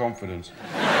 Lack of confidence.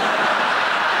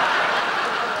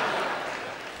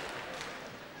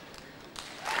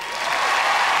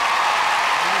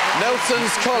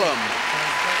 Nelson's column.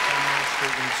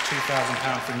 It's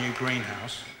 £2,000 for a new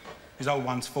greenhouse. His old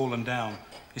one's fallen down.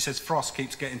 He says frost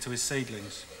keeps getting to his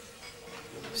seedlings.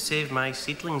 Save my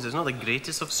seedlings is not the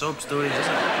greatest of sob stories, is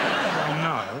it? Oh,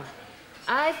 no.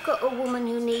 I've got a woman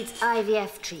who needs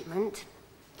IVF treatment.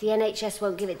 The NHS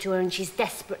won't give it to her and she's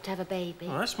desperate to have a baby.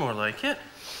 Well, that's more like it.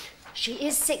 She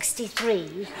is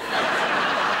 63.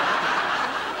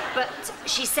 But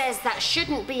she says that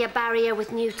shouldn't be a barrier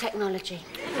with new technology.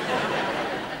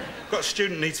 Got a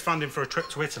student needs funding for a trip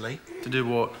to Italy. To do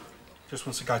what? Just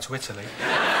wants to go to Italy.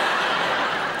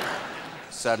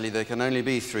 Sadly, there can only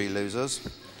be 3 losers.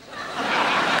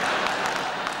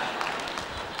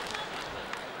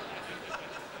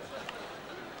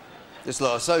 This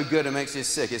lot are so good it makes you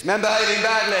sick. It's men behaving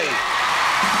badly.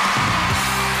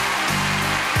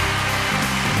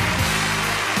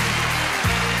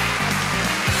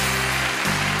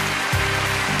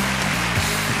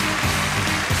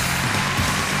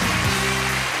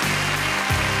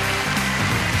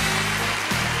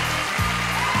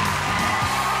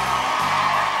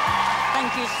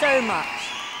 Thank you so much.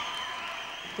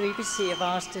 The BBC have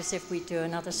asked us if we'd do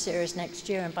another series next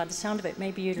year, and by the sound of it,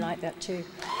 maybe you'd like that too.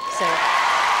 So.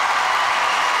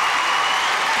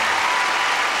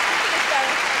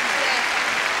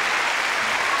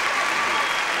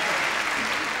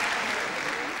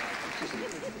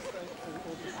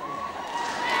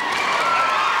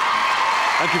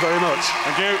 Thank you very much.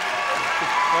 Thank you.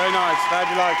 Very nice. Glad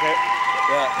you like it.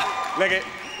 Yeah. Leg it.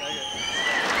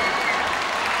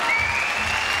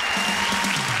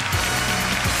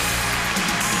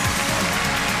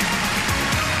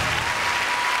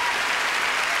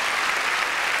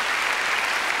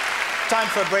 Time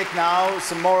for a break now.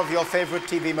 Some more of your favorite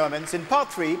TV moments. In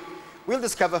part 3, we'll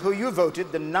discover who you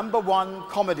voted the #1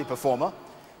 comedy performer,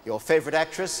 your favorite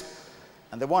actress,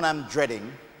 and the one I'm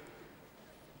dreading,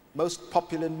 most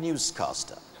popular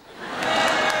newscaster.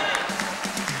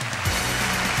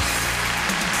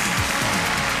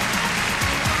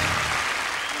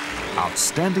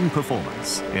 Outstanding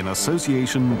performance in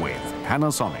association with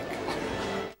Panasonic.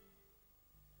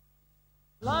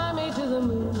 Fly me to the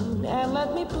moon and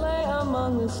let me play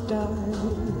among the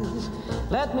stars.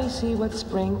 Let me see what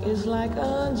spring is like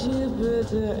on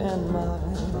Jupiter and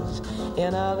Mars.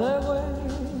 In other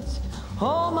words,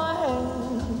 hold my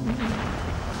hand.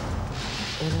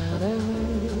 In other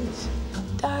words,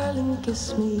 darling,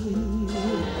 kiss me.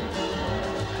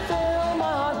 Fill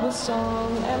my heart with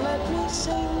song and let me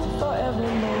sing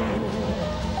forevermore.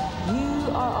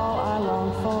 You are all I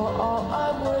long for, all I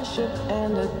worship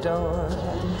and adore.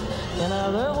 In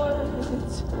other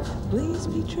words, please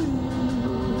be true.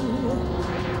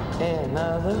 In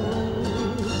other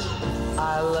words,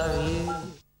 I love you.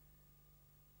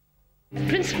 At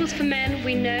Principles for Men,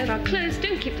 we know if our clothes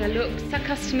don't keep their looks, our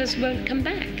customers won't come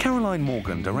back. Caroline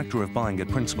Morgan, Director of Buying at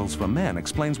Principles for Men,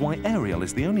 explains why Ariel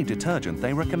is the only detergent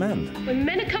they recommend. When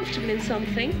men are comfortable in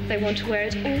something, they want to wear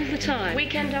it all the time.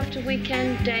 Weekend after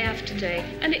weekend, day after day.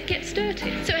 And it gets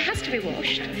dirty. So it has to be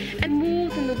washed. And more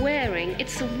than the wearing,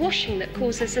 it's the washing that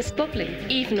causes this bubbling,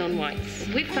 even on whites.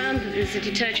 We've found that there's a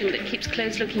detergent that keeps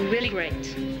clothes looking really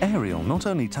great. Ariel not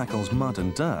only tackles mud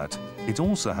and dirt, it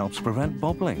also helps prevent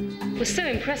bobbling. We're so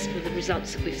impressed with the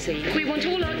results that we've seen. We want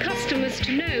all our customers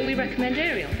to know we recommend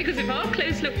Ariel, because if our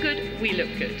clothes look good, we look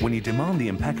good. When you demand the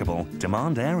impeccable,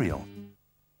 demand Ariel.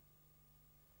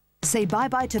 Say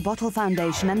bye-bye to bottle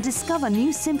foundation and discover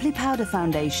new Simply Powder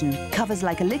Foundation. Covers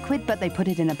like a liquid, but they put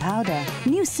it in a powder.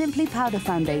 New Simply Powder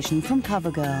Foundation from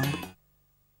CoverGirl.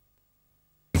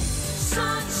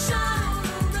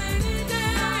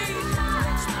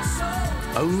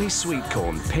 only sweet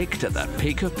corn picked at the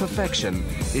peak of perfection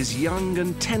is young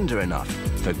and tender enough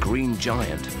for Green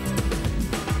Giant.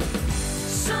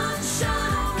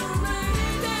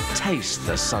 Taste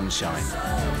the sunshine.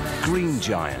 Green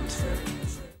Giant.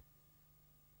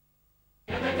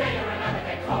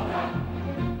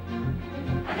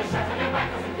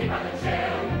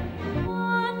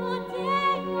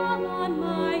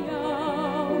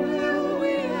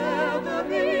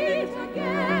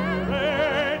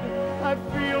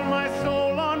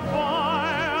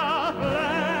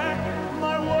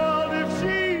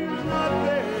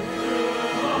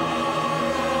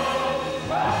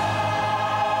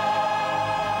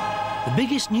 The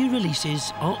biggest new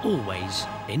releases are always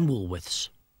in Woolworths.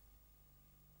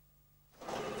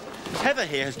 Heather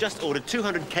here has just ordered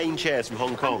 200 cane chairs from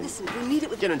Hong Kong. Listen, we need it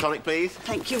with... Gin and tonic, please.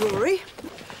 Thank you, Rory.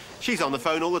 She's on the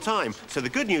phone all the time. So the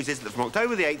good news is that from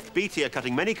October the 8th, BT are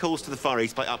cutting many calls to the Far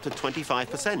East by up to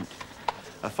 25%.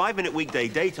 A 5-minute weekday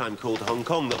daytime call to Hong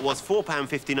Kong that was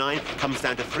 £4.59 comes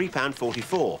down to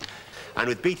 £3.44. And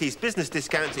with BT's business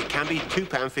discounts, it can be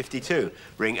 £2.52.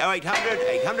 Ring 0800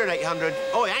 800 800.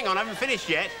 Oh, hang on, I haven't finished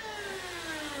yet.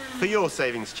 For your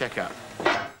savings checkup.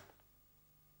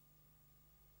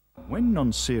 When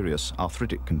non-serious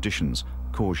arthritic conditions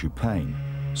cause you pain,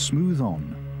 Smooth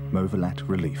On Movilat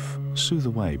Relief. Soothe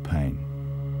away pain.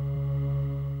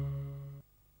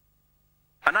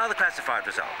 And now the classified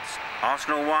results.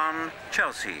 Arsenal 1,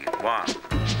 Chelsea 1.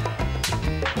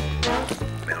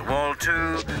 Millwall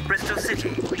 2, Bristol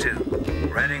City 2.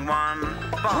 Reading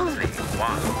 1, Barnsley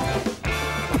 1.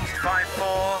 East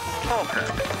 5-4,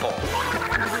 Falkirk 4.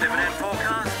 Dividend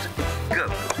forecast,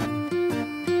 good.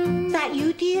 That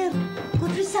you, dear?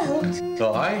 Good result?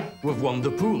 I have won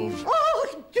the pools. Oh,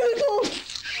 Doodle!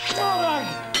 All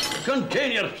right,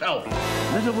 contain yourself.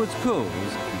 Littlewoods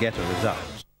Pools, get a result.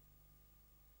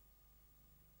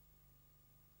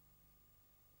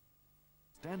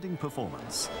 Standing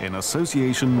performance in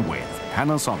association with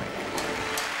Panasonic.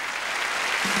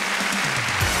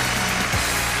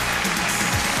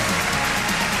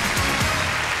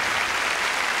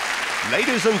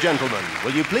 Ladies and gentlemen,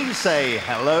 will you please say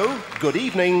hello, good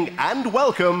evening, and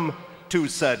welcome to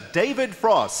Sir David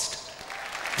Frost.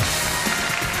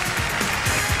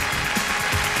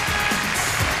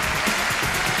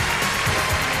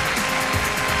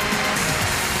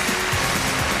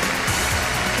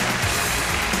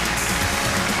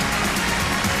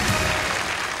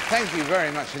 Thank you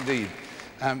very much indeed.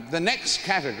 The next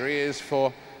category is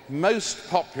for most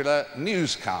popular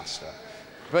newscaster.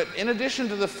 But in addition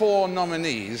to the 4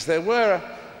 nominees, there were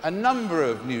a number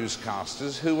of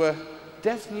newscasters who were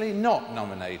definitely not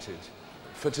nominated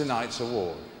for tonight's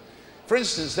award. For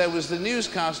instance, there was the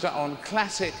newscaster on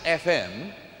Classic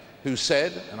FM who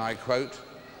said, and I quote,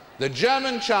 "The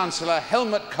German Chancellor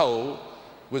Helmut Kohl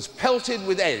was pelted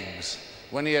with eggs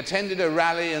when he attended a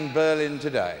rally in Berlin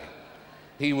today.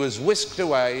 He was whisked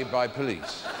away by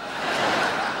police."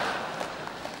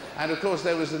 And of course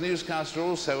there was the newscaster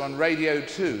also on Radio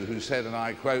 2 who said, and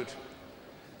I quote,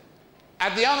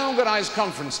 "At the unorganised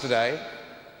conference today,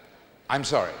 I'm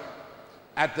sorry,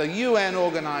 at the UN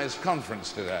organised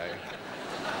conference today,"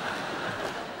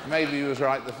 maybe he was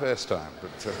right the first time,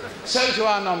 but so to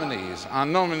our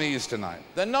nominees tonight.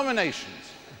 The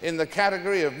nominations in the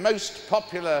category of most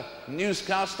popular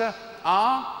newscaster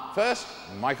are, first,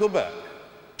 Michael Burke.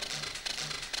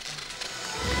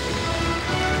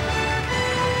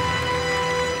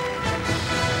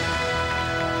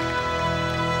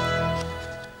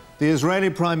 The Israeli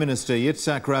Prime Minister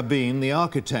Yitzhak Rabin, the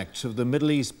architect of the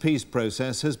Middle East peace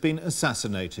process, has been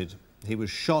assassinated. He was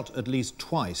shot at least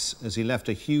twice as he left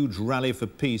a huge rally for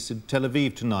peace in Tel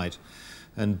Aviv tonight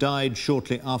and died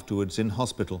shortly afterwards in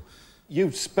hospital.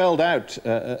 You've spelled out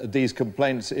these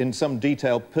complaints in some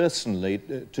detail personally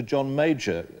to John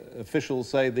Major. Officials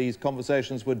say these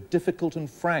conversations were difficult and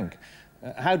frank.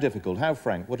 How difficult? How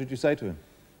frank? What did you say to him?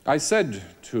 I said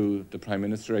to the Prime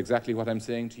Minister exactly what I'm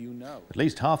saying to you now. At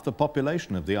least half the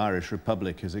population of the Irish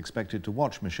Republic is expected to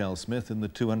watch Michelle Smith in the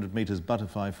 200 metres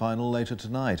butterfly final later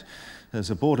tonight. Her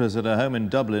supporters at her home in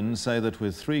Dublin say that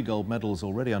with 3 gold medals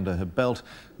already under her belt,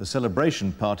 the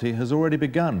celebration party has already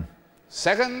begun.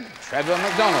 Second, Trevor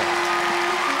McDonald.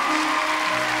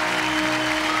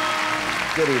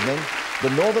 Good evening. The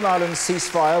Northern Ireland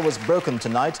ceasefire was broken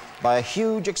tonight by a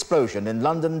huge explosion in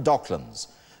London Docklands.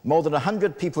 More than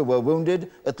 100 people were wounded,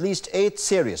 at least 8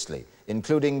 seriously,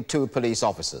 including 2 police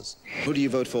officers. Who do you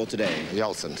vote for today?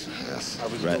 Yeltsin, yes.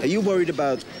 Right. Are you worried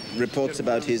about reports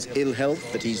about his ill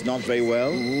health, that he's not very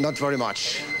well? Not very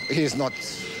much. He's not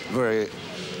very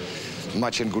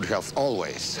much in good health,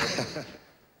 always.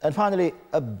 And finally,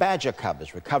 a badger cub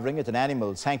is recovering at an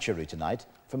animal sanctuary tonight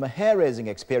from a hair-raising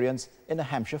experience in a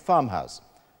Hampshire farmhouse.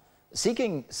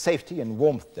 Seeking safety and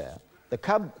warmth there, the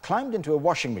cub climbed into a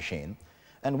washing machine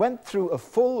and went through a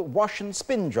full wash and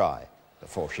spin dry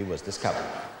before she was discovered.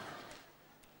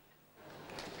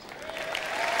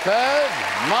 Third,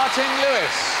 Martin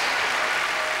Lewis.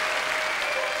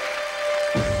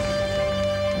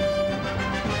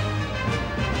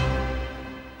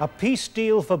 A peace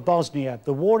deal for Bosnia.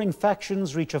 The warring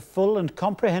factions reach a full and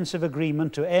comprehensive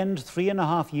agreement to end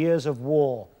 3.5 years of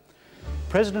war.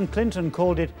 President Clinton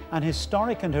called it an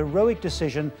historic and heroic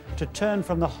decision to turn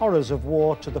from the horrors of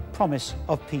war to the promise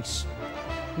of peace.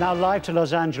 Now live to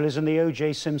Los Angeles and the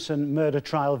O.J. Simpson murder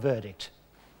trial verdict.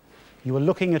 You are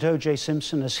looking at O.J.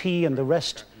 Simpson as he and the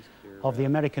rest of the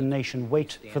American nation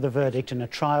wait for the verdict in a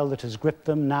trial that has gripped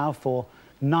them now for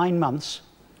 9 months.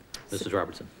 Mrs.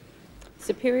 Robertson.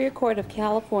 Superior Court of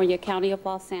California, County of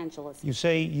Los Angeles. You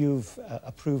say you've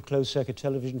approved closed-circuit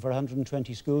television for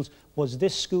 120 schools. Was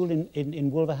this school in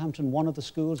Wolverhampton one of the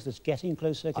schools that's getting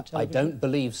closed-circuit television? I don't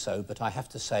believe so, but I have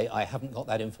to say I haven't got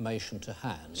that information to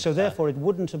hand. So therefore it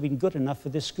wouldn't have been good enough for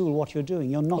this school what you're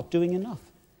doing. You're not doing enough.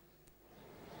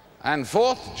 And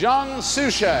fourth, John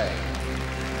Suchet.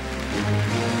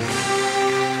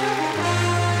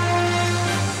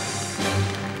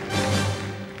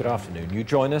 Good afternoon. You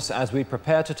join us as we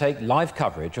prepare to take live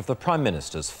coverage of the Prime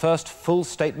Minister's first full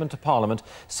statement to Parliament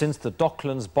since the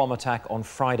Docklands bomb attack on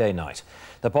Friday night.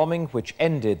 The bombing, which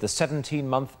ended the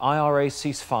 17-month IRA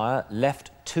ceasefire,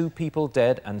 left 2 people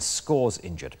dead and scores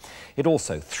injured. It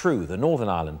also threw the Northern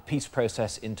Ireland peace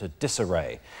process into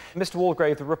disarray. Mr.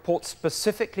 Walgrave, the report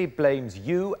specifically blames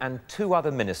you and 2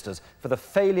 other ministers for the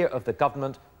failure of the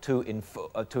government to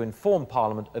inform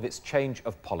Parliament of its change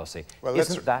of policy. Well,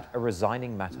 isn't that a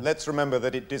resigning matter? Let's remember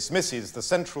that it dismisses the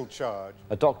central charge.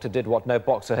 A doctor did what no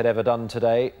boxer had ever done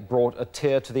today, brought a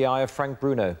tear to the eye of Frank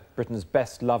Bruno. Britain's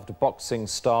best-loved boxing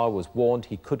star was warned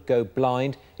he could go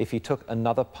blind if he took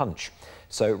another punch.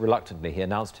 So, reluctantly, he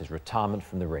announced his retirement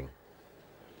from the ring.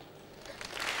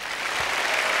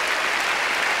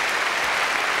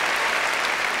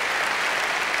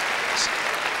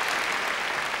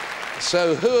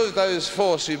 So who of those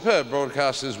 4 superb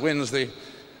broadcasters wins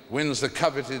the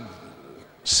coveted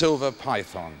silver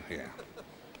python here?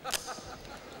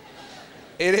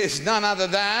 It is none other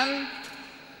than,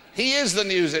 he is the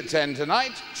news at 10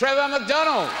 tonight, Trevor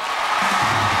McDonald.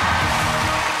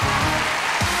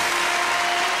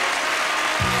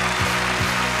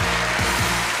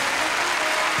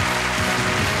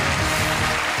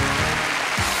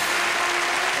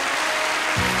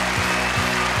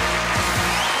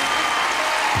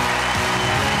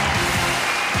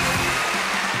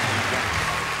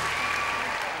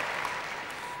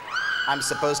 I'm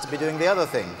supposed to be doing the other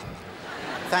thing.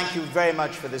 Thank you very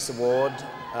much for this award.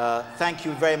 Thank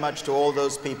you very much to all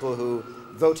those people who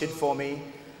voted for me.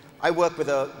 I work with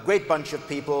a great bunch of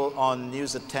people on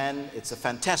News at 10. It's a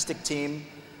fantastic team.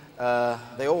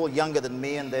 They're all younger than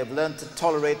me, and they've learned to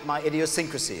tolerate my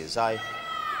idiosyncrasies.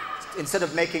 Instead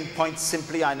of making points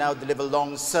simply, I now deliver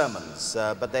long sermons,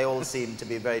 but they all seem to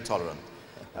be very tolerant.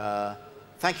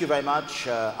 Thank you very much.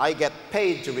 I get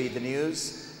paid to read the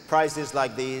news. Prizes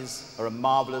like these are a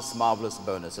marvelous, marvelous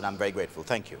bonus, and I'm very grateful.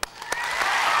 Thank you.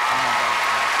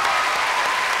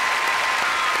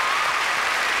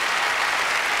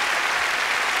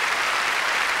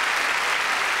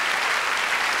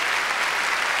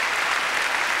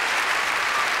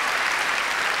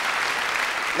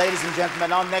 Ladies and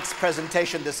gentlemen, our next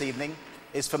presentation this evening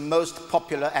is for Most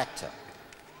Popular Actor.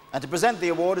 And to present the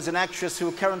award is an actress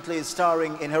who currently is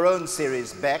starring in her own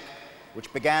series, Beck,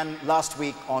 which began last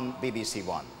week on BBC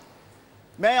One.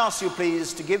 May I ask you,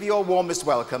 please, to give your warmest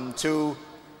welcome to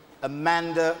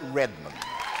Amanda Redman.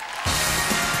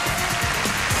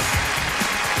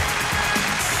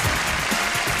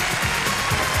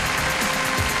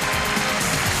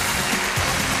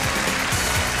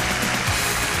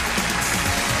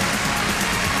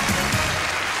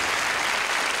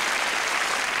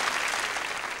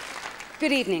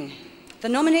 Good evening. The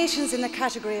nominations in the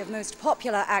category of Most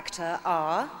Popular Actor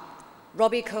are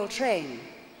Robbie Coltrane.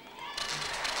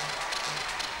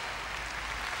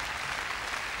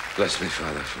 Bless me,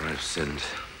 Father, for I've sinned.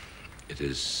 It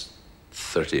is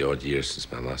 30-odd years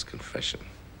since my last confession.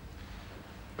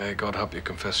 May God help you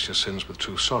confess your sins with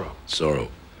true sorrow. Sorrow?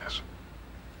 Yes.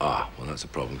 Ah, well, that's a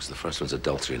problem, because the first one's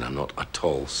adultery, and I'm not at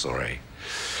all sorry.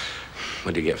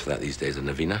 What do you get for that these days, a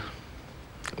novena?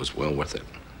 It was well worth it.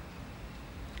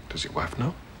 Does your wife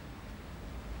know?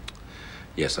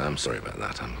 Yes, I'm sorry about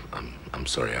that. I'm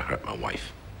sorry I hurt my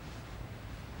wife.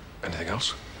 Anything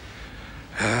else?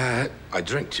 I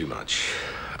drink too much.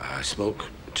 I smoke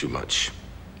too much.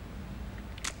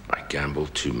 I gamble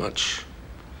too much.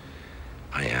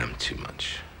 I am too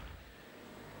much.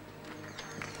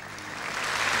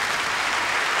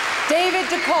 David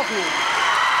Duchovny.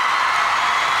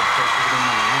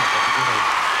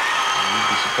 You'd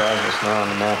be surprised what's not on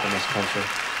the map in this country.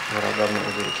 What our government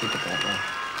would do to keep it that way.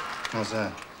 How's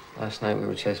that? Last night we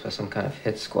were chased by some kind of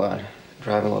hit squad,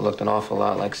 driving what looked an awful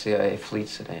lot like CIA fleet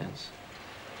sedans.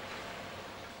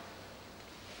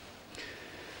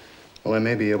 Well, I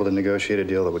may be able to negotiate a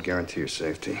deal that would guarantee your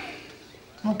safety.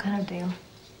 What kind of deal?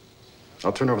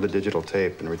 I'll turn over the digital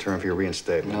tape in return for your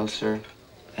reinstatement. No, sir.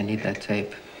 I need that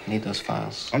tape. I need those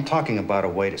files. I'm talking about a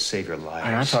way to save your lives.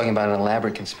 And I'm talking about an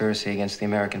elaborate conspiracy against the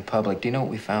American public. Do you know what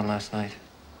we found last night?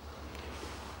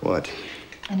 What?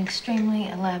 An extremely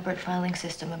elaborate filing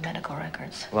system of medical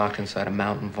records. Locked inside a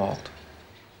mountain vault.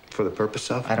 For the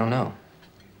purpose of? I don't know.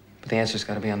 But the answer's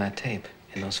got to be on that tape,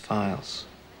 in those files.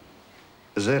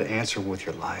 Does that answer worth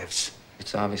your lives?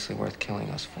 It's obviously worth killing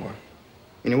us for.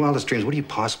 In your wildest dreams, what do you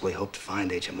possibly hope to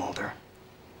find, Agent Mulder?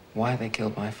 Why they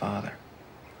killed my father.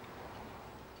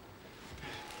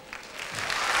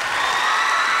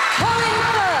 Colin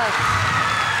Firth.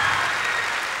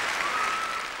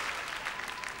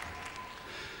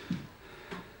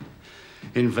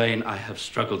 In vain I have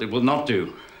struggled. It will not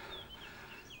do.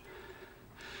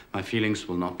 My feelings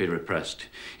will not be repressed.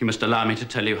 You must allow me to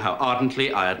tell you how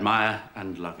ardently I admire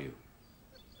and love you.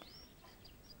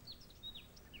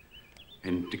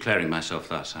 In declaring myself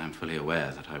thus, I am fully aware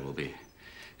that I will be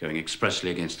going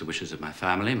expressly against the wishes of my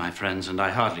family, my friends, and I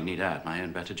hardly need add my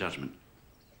own better judgment.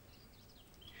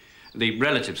 The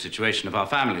relative situation of our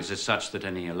families is such that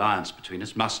any alliance between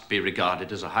us must be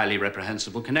regarded as a highly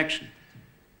reprehensible connection.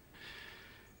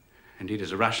 Indeed,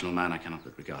 as a rational man, I cannot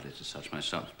but regard it as such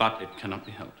myself, but it cannot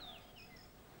be helped.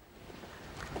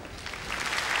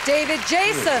 David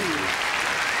Jason.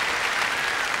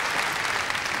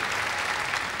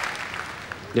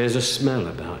 There's a smell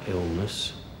about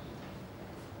illness.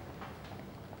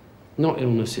 Not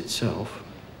illness itself.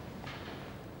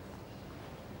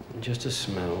 Just a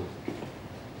smell.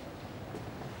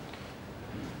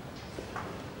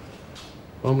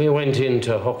 When we went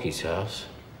into Hockey's house,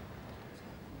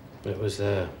 it was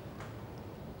there.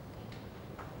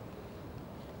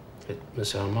 It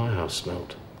was how my house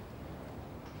smelled.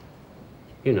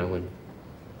 You know, when...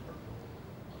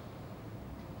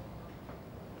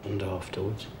 And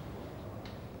afterwards.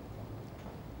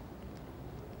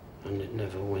 And it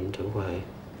never went away.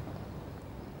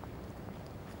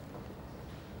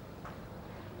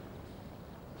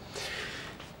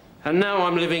 And now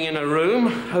I'm living in a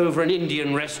room over an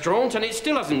Indian restaurant, and it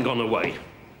still hasn't gone away.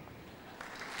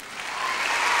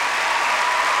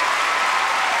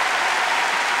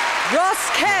 Ross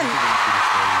Kemp.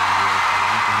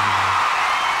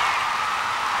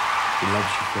 He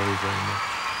loves you very, very much.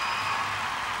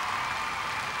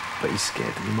 But he's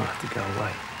scared that you might have to go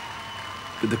away.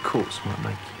 That the courts might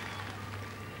make you.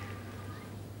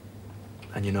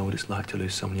 And you know what it's like to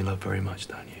lose someone you love very much,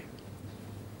 don't you?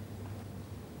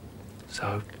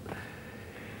 So,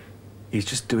 he's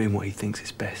just doing what he thinks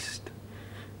is best.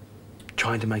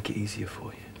 Trying to make it easier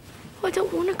for you. I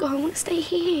don't want to go. I want to stay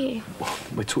here. Well,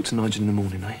 we'll talk to Nigel in the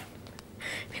morning, eh?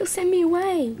 He'll send me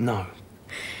away. No.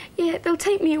 Yeah, they'll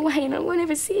take me away and I won't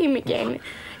ever see him again.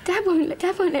 Dad won't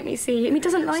let me see him. He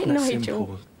doesn't like Nigel.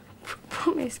 Simple.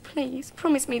 Promise, please.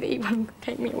 Promise me that he won't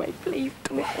take me away, please.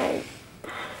 Promise.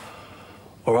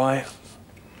 All right.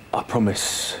 I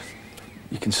promise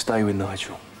you can stay with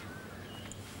Nigel.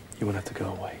 You won't have to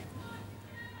go away.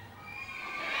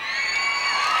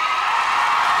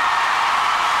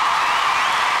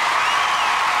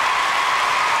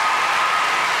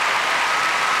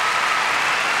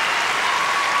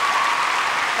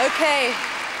 Okay,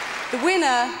 the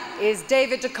winner is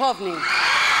David Duchovny.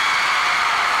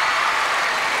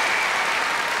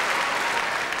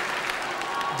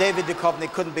 David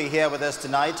Duchovny couldn't be here with us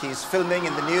tonight. He's filming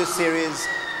in the new series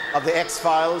of The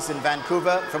X-Files in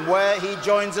Vancouver, from where he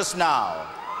joins us now.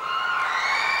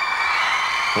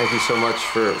 Thank you so much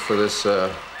for this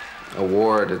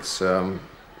award. It's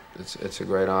a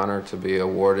great honor to be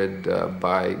awarded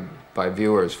by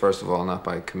viewers, first of all, not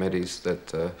by committees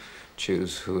that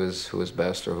choose who is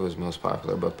best or who is most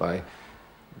popular, but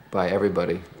by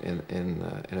everybody in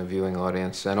a viewing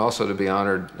audience, and also to be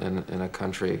honored in a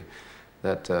country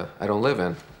that I don't live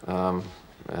in,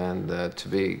 and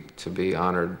to be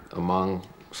honored among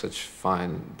such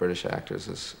fine British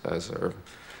actors as are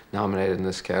nominated in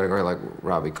this category, like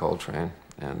Robbie Coltrane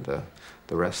and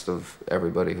the rest of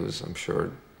everybody who's, I'm sure,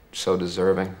 so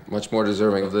deserving, much more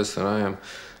deserving of this than I am.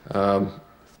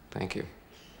 Thank you.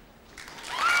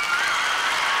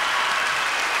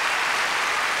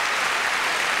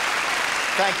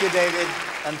 Thank you, David,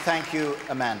 and thank you,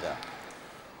 Amanda.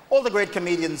 All the great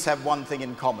comedians have one thing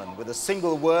in common. With a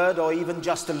single word or even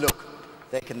just a look,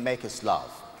 they can make us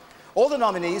laugh. All the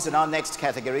nominees in our next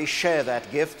category share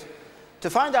that gift. To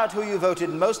find out who you voted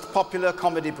most popular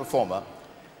comedy performer,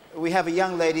 we have a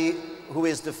young lady who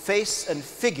is the face and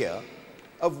figure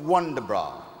of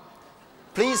Wonderbra.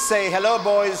 Please say hello,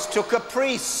 boys, to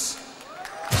Caprice.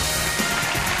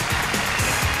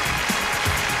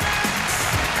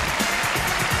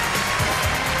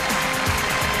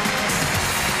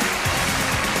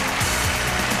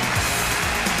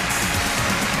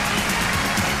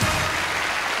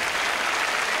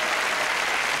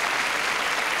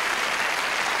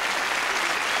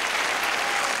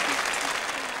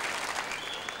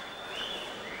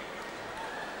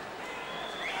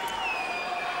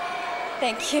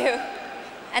 Thank you.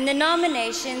 And the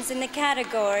nominations in the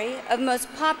category of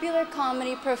Most Popular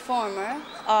Comedy Performer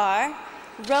are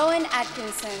Rowan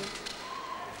Atkinson.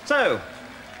 So,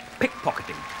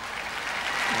 pickpocketing.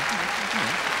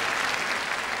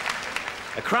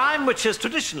 A crime which has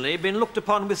traditionally been looked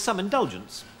upon with some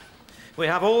indulgence. We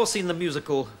have all seen the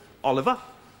musical Oliver,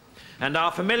 and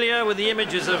are familiar with the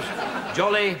images of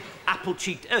jolly,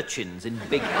 apple-cheeked urchins in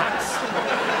big hats.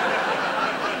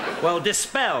 Well,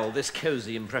 dispel this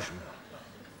cosy impression.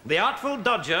 The Artful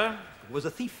Dodger was a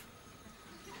thief.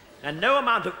 And no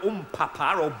amount of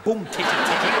papa or boom titty titty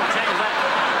will change that.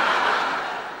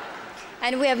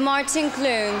 And we have Martin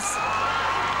Clunes.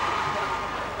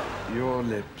 Your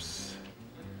lips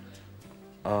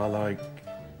are like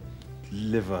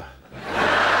liver.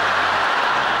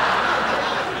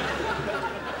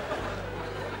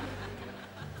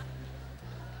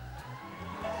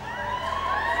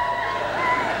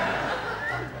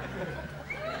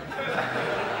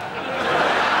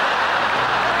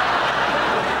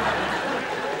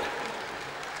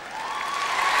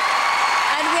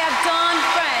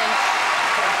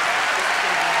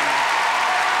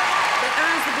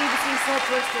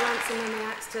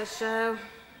 Show.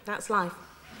 That's life.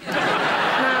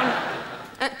 Now,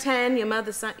 at 10, your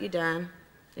mother sat you down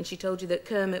and she told you that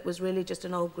Kermit was really just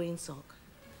an old green sock.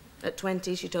 At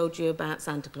 20, she told you about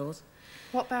Santa Claus.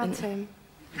 What about him?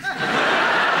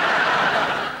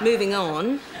 Moving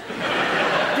on.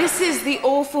 This is the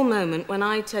awful moment when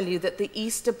I tell you that the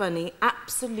Easter Bunny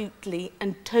absolutely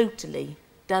and totally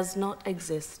does not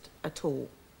exist at all.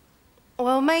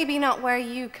 Well, maybe not where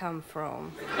you come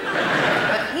from.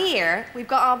 But here, we've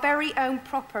got our very own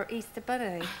proper Easter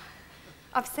Bunny.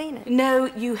 I've seen it. No,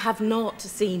 you have not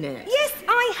seen it. Yes,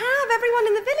 I have. Everyone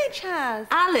in the village has.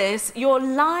 Alice, you're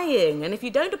lying. And if you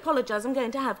don't apologise, I'm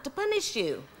going to have to punish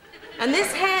you. And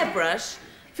this hairbrush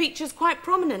features quite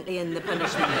prominently in the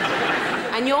punishment.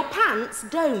 And your pants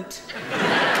don't.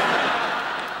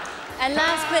 And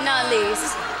last but not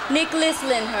least, Nicholas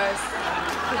Lyndhurst.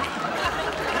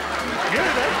 You're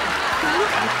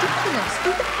ridiculous.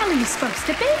 Who the hell are you supposed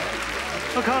to be?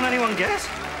 Well, can't anyone guess?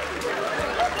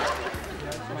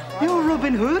 You're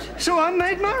Robin Hood, so I'm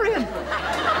Maid Marian.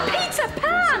 Peter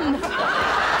Pan!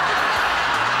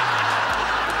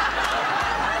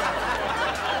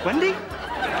 Wendy?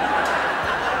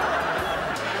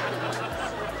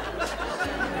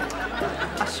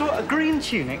 I saw a green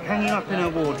tunic hanging up in her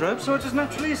wardrobe, so I just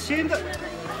naturally assumed that...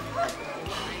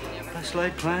 Best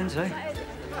laid plans, eh?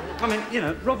 I mean, you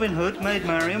know, Robin Hood, Maid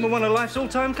Marian were one of life's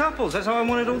all-time couples. That's how I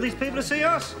wanted all these people to see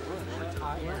us.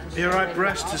 Your right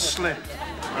breast has slipped.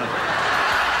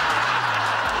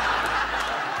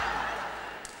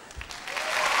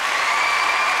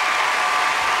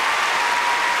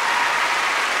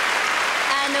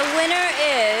 And the winner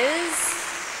is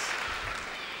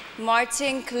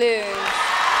Martin Clunes.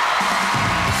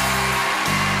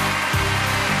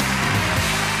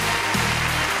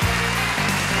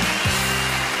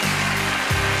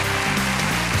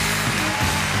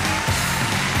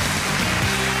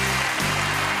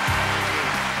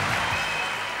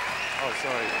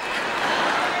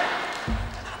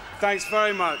 Thanks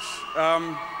very much.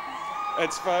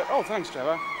 Oh, thanks,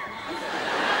 Trevor.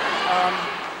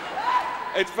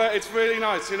 It's really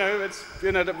nice, you know.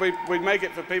 That we make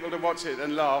it for people to watch it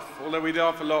and laugh. Although we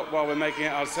laugh a lot while we're making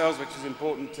it ourselves, which is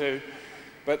important too.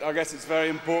 But I guess it's very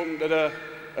important that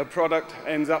a product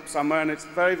ends up somewhere, and it's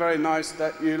very, very nice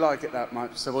that you like it that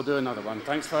much. So we'll do another one.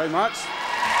 Thanks very much.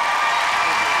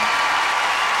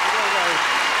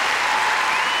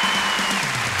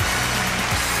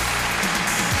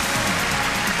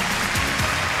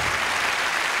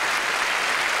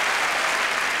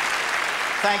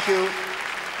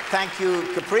 Thank you,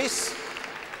 Caprice.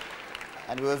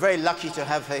 And we were very lucky to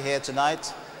have her here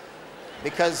tonight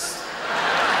because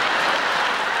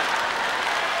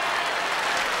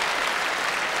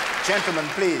gentlemen,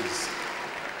 please.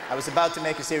 I was about to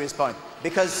make a serious point.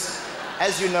 Because,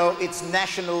 as you know, it's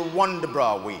National Wonder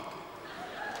Bra Week.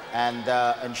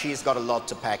 And she's got a lot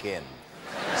to pack in.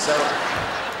 So...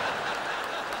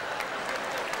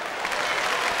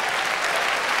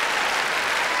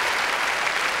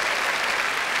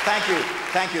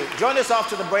 Thank you. Join us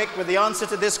after the break with the answer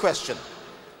to this question.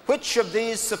 Which of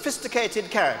these sophisticated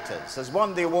characters has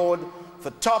won the award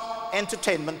for Top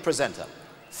Entertainment Presenter?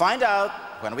 Find out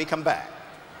when we come back.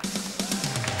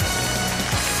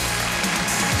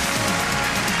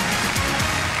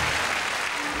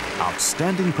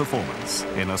 Outstanding performance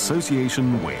in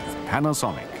association with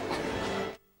Panasonic.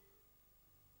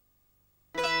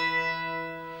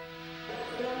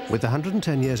 With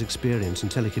 110 years' experience in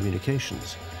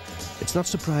telecommunications, it's not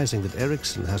surprising that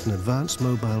Ericsson has an advanced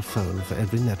mobile phone for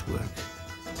every network.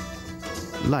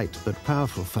 Light but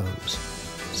powerful phones,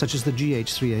 such as the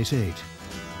GH388,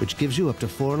 which gives you up to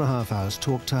 4.5 hours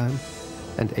talk time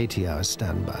and 80 hours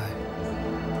standby.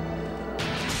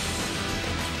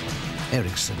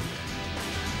 Ericsson.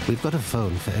 We've got a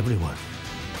phone for everyone,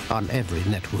 on every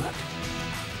network.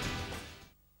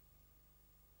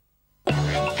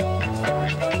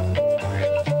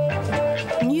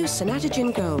 New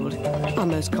Synatogen Gold, our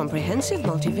most comprehensive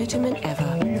multivitamin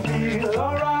ever.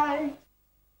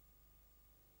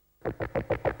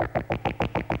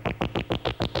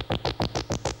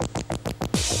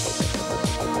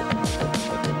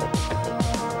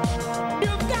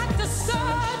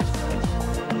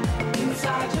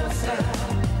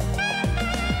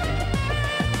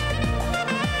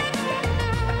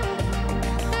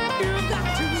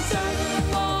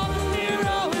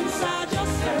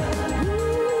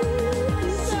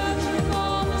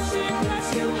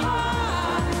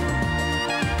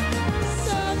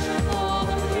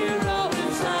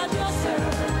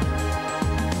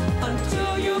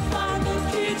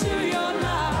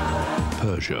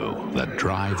 Peugeot, the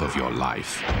drive of your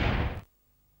life.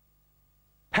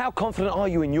 How confident are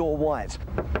you in your white?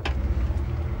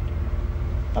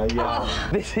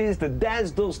 This is the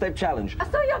Dad's Doorstep Challenge. I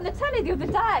saw you on the telly the other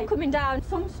day, coming down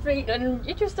some street, and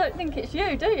you just don't think it's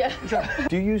you, do you?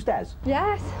 Do you use Daz?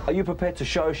 Yes. Are you prepared to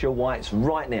show us your whites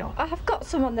right now? I have got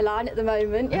some on the line at the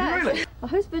moment, yeah. Really? My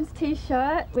husband's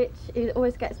T-shirt, which he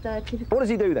always gets dirty. What does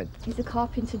he do then? He's a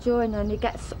carpenter joiner and he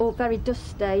gets all very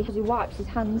dusty because he wipes his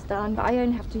hands down, but I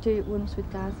only have to do it once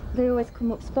with Daz. They always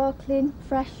come up sparkling,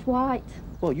 fresh, white.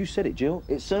 Well, you said it, Jill.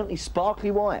 It's certainly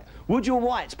sparkly white. Would your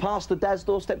whites pass the Dad's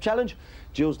Doorstep Challenge?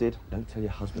 Jill's did. Don't tell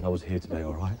your husband I was here today,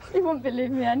 all right? He won't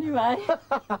believe me anyway.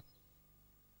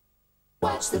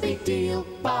 What's the big deal,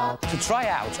 Bob? To try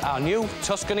out our new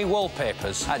Tuscany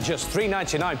wallpapers at just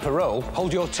 $3.99 per roll,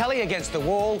 hold your telly against the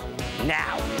wall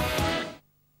now.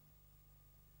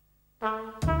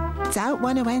 Don't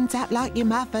want to end up like your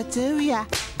mother, do ya?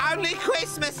 Only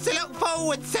Christmas to look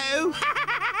forward to.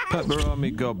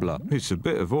 Pepperami gobbler. It's a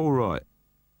bit of all right.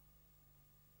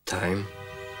 Time?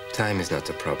 Time is not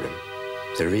the problem.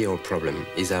 The real problem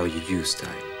is how you use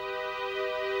time.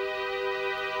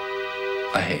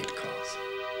 I hate cars.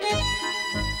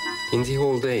 In the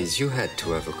old days, you had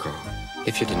to have a car.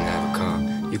 If you didn't have a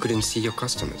car, you couldn't see your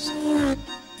customers.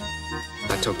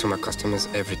 I talk to my customers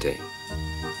every day.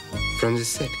 From the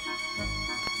city.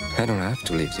 I don't have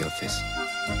to leave the office.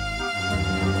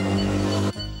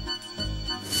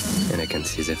 And I can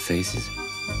see their faces.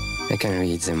 I can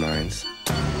read their minds.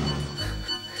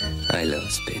 I love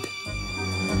speed.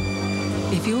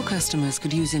 If your customers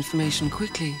could use information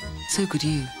quickly, so could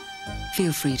you.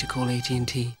 Feel free to call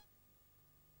AT&T.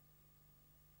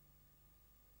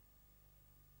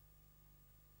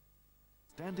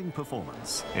 Standing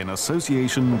performance in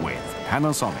association with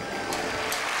Panasonic.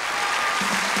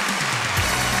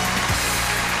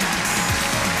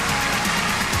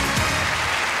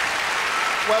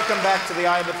 Welcome back to the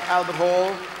Albert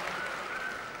Hall.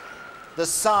 The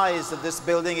size of this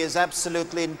building is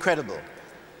absolutely incredible.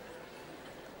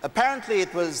 Apparently,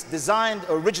 it was designed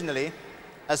originally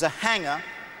as a hangar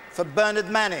for Bernard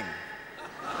Manning.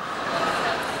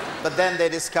 But then they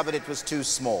discovered it was too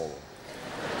small.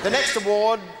 The next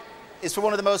award is for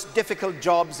one of the most difficult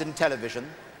jobs in television,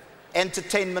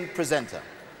 entertainment presenter.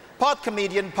 Part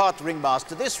comedian, part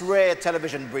ringmaster, this rare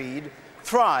television breed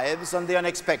thrives on the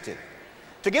unexpected.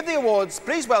 To give the awards,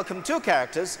 please welcome two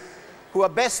characters who are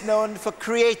best known for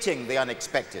creating the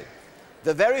unexpected.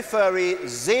 The very furry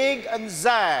Zig and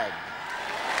Zag.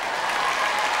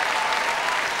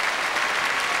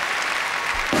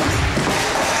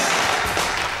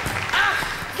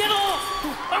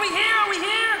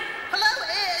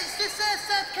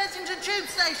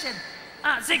 station?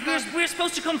 Zig, we're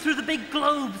supposed to come through the big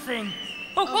globe thing.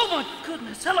 Oh my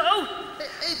goodness, hello!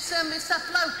 It's that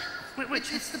bloke.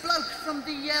 Which? It's the bloke from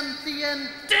the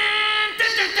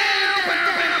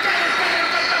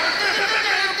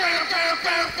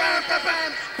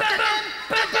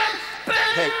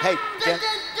Hey,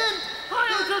 Hi,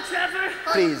 Uncle Trevor.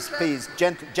 please,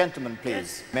 gentlemen,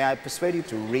 please. May I persuade you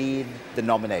to read the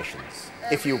nominations,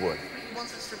 if you would?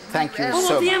 Thank you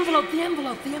so the much. envelope, the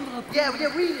envelope. Yeah,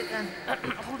 read it then.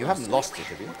 You haven't lost it,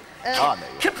 have you? No.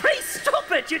 Caprice,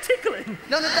 stop it! You're tickling.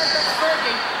 No, that's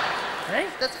Fergie. Hey?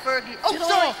 That's Fergie. Oh,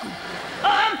 sorry.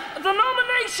 The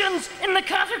nominations in the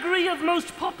category of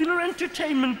most popular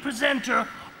entertainment presenter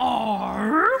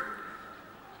are...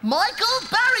 Michael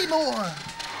Barrymore.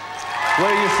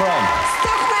 Where are you from?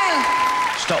 Stockwell.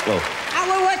 Stockwell. I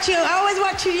always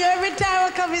watch you every time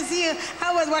I come and see you. I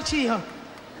always watch you on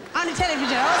the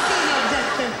television.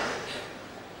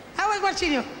 I always watch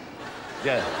you.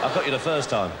 Yeah, I got you the first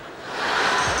time.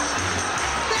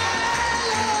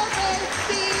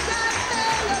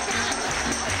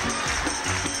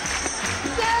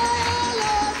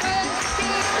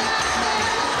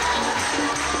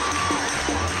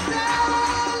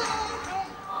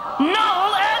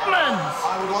 Noel Edmonds!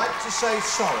 I would like to say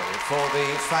sorry for the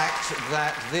fact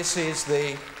that this is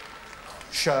the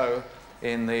show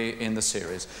in the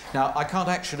series. Now, I can't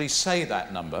actually say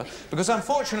that number because,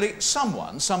 unfortunately,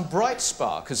 some bright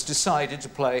spark has decided to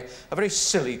play a very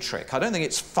silly trick. I don't think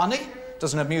it's funny,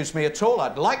 doesn't amuse me at all.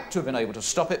 I'd like to have been able to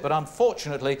stop it, but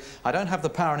unfortunately, I don't have the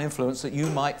power and influence that you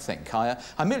might think.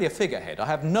 I'm merely a figurehead. I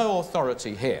have no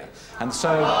authority here. And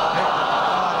so...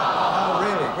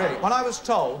 No, really. When I was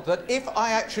told that if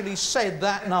I actually said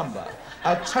that number,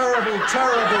 a terrible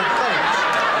fate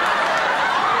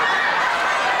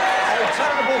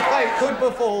could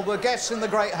befall the guests in the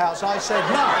Great House, I said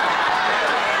no.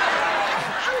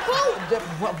 Uncle!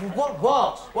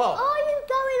 What? What are you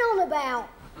going on about?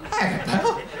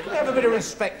 We have a bit of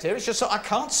respect here. It's just that I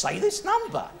can't say this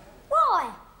number.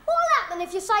 Why? What'll happen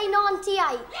if you say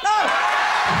 98? No!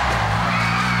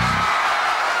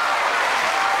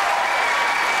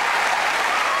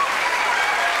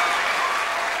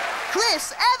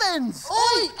 Chris Evans!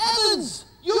 Oi, Evans!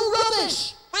 You're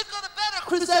rubbish! We've got a better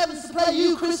Chris Evans to play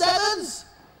you, Chris Evans!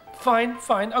 Fine.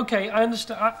 OK, I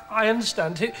understand. I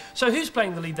understand. So who's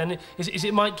playing the lead then? Is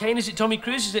it Mike Caine? Is it Tommy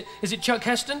Cruise? Is it Chuck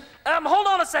Heston? Hold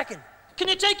on a second. Can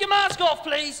you take your mask off,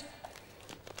 please?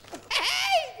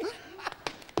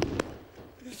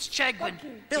 It's Chegwin.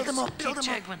 Build him up, Keith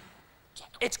Chegwin.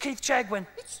 It's Keith Chegwin.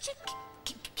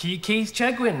 Keith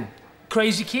Chegwin.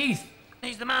 Crazy Keith.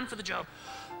 He's the man for the job.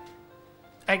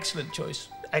 Excellent choice.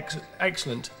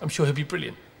 Excellent. I'm sure he'll be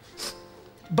brilliant.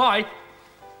 Bye.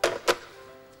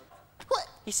 What?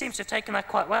 He seems to have taken that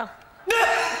quite well.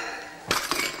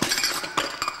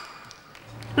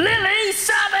 Lily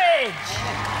Savage!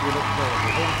 You look good.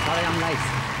 Sorry I'm late.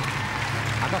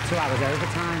 I got 2 hours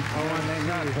overtime. Oh, I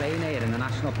mean, I'm clean here in the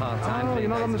National Part-Time. Oh, you're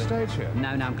not on the stage here? No,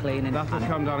 I'm cleaning. That'll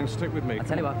come, darling. Stick with me. I'll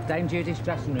tell you what, Dame Judy's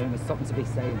dressing room is something to be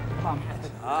seen. Come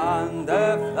on. And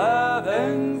if the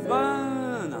things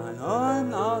burn, I know I'm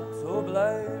not to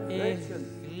blame. Ich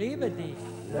liebe dich.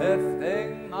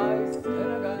 Lifting my skin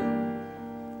again,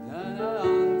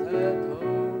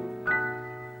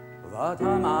 what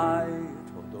am I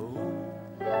to do?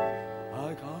 I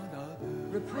gotta do.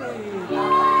 Reprieve. Oh,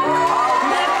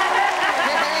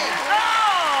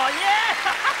 yeah!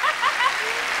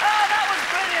 Oh, that was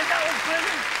brilliant.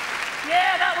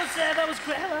 Yeah, that was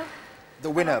great. Hello. The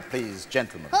winner, please,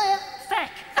 gentlemen.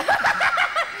 Feck.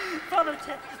 Father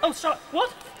Ted. Oh, sorry.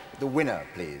 What? The winner,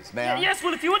 please. May I? Yes,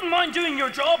 well, if you wouldn't mind doing your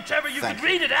job, Trevor, you Thank could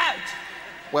read it out.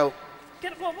 Well,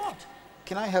 What?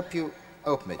 can I help you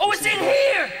open it? Oh, You it's see in the-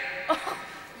 here! Oh,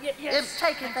 yes.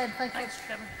 Take it then, thank you.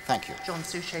 Thank you. John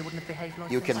Suchet wouldn't have behaved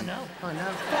like You this. can- I know. Far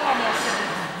more civil.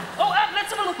 Oh,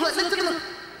 let's have a look. Let's have a look.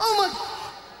 Oh, my...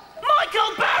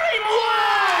 Michael Barrymore!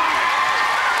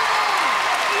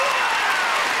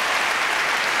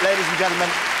 Ladies and gentlemen,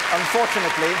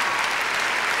 unfortunately,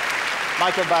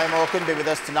 Michael Barrymore couldn't be with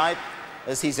us tonight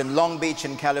as he's in Long Beach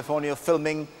in California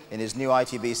filming in his new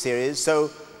ITV series, so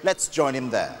let's join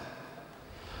him there.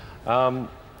 I'd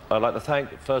like to thank,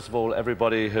 first of all,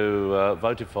 everybody who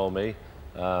voted for me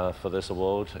for this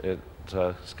award.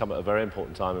 It's come at a very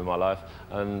important time in my life,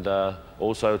 and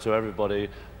also to everybody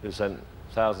who sent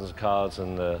thousands of cards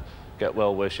and get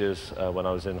well wishes when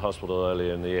I was in hospital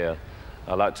earlier in the year.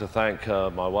 I'd like to thank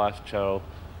my wife, Cheryl,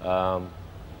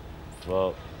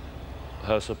 for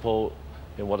her support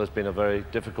in what has been a very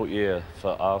difficult year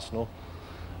for Arsenal.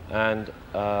 And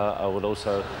I would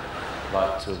also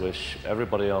like to wish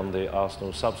everybody on the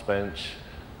Arsenal subs bench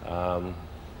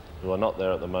who are not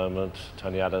there at the moment,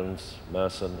 Tony Adams,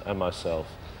 Merson, and myself,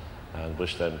 and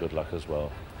wish them good luck as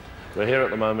well. We're here at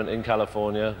the moment in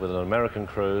California with an American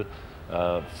crew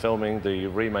filming the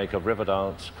remake of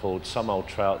Riverdance called Some Old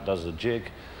Trout Does a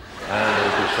Jig, and it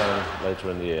will be shown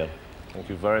later in the year. Thank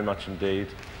you very much indeed.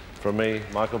 From me,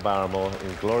 Michael Barrymore,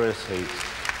 in glorious heat,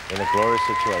 in a glorious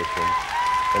situation,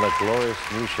 in a glorious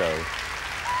new show,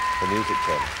 The Music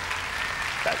 10.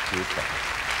 Back to you, Tom.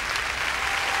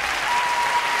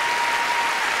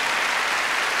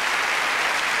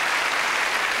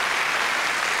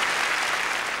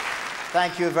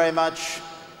 Thank you very much,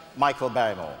 Michael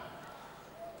Barrymore.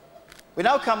 We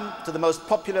now come to the most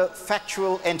popular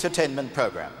factual entertainment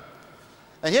program.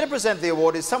 And here to present the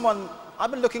award is someone I've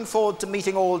been looking forward to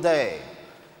meeting all day.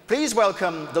 Please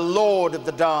welcome the Lord of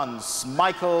the Dance,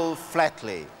 Michael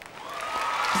Flatley.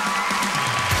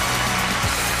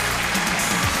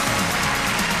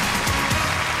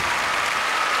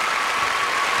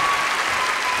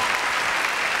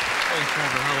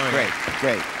 Great,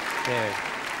 great. Yeah.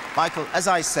 Michael, as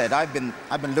I said, I've been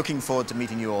looking forward to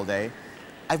meeting you all day.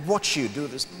 I've watched you do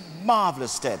this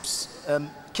marvelous steps.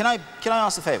 Can I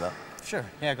ask a favor? Sure.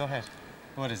 Yeah, go ahead.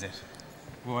 What is it?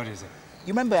 What is it?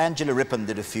 You remember Angela Rippon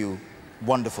did a few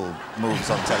wonderful moves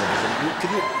on television.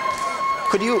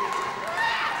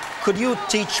 Could you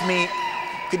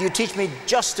teach me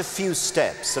just a few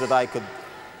steps so that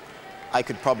I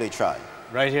could probably try?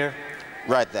 Right here?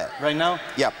 Right there. Right now?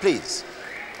 Yeah, please.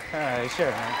 All right,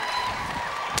 sure.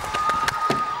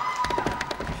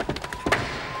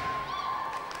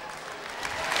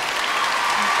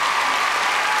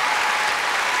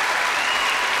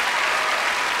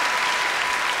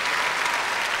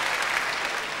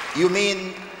 You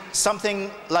mean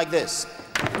something like this?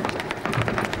 How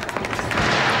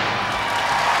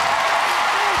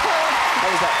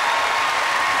was that?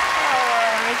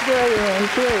 Oh,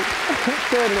 good.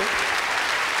 Good.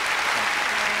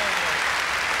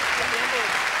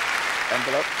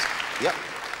 Envelopes? Yep.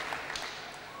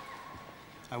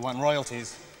 I want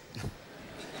royalties.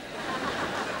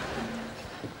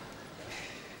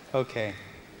 Okay.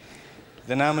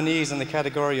 The nominees in the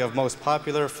category of Most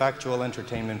Popular Factual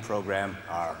Entertainment Program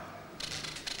are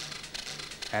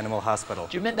Animal Hospital.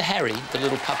 Do you remember Harry, the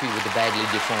little puppy with the badly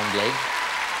deformed leg?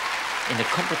 In a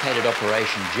complicated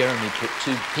operation, Jeremy put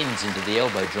 2 pins into the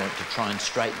elbow joint to try and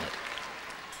straighten it.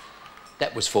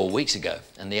 That was 4 weeks ago,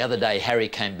 and the other day Harry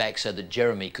came back so that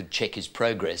Jeremy could check his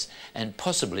progress and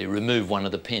possibly remove one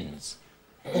of the pins.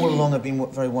 All along I've been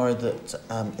very worried that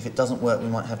if it doesn't work we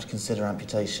might have to consider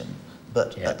amputation.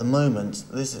 But at the moment,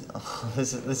 this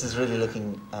is really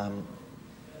looking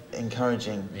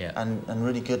encouraging and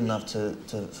really good enough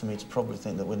for me to probably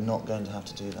think that we're not going to have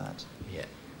to do that. Yeah,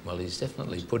 well, he's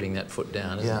definitely putting that foot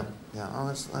down, isn't he? Yeah,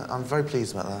 oh, I'm very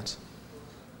pleased about that.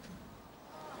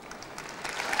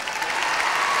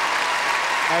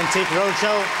 Antique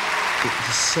Roadshow. It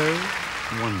is so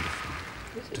wonderful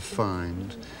to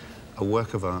find a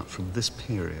work of art from this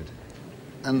period.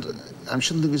 And I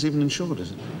shouldn't think it's even insured,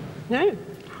 is it? No,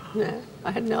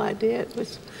 I had no idea it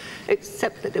was,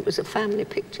 except that it was a family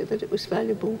picture, that it was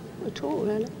valuable at all,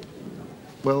 really.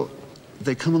 Well,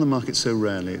 they come on the market so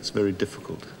rarely, it's very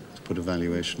difficult to put a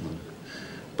valuation on it.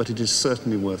 But it is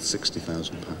certainly worth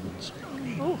 £60,000.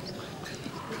 Oh.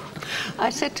 I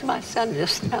said to my son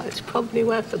just now, it's probably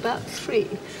worth about 3.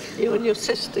 You and your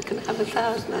sister can have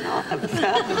 1,000 and I'll have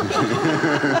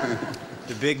 1,000.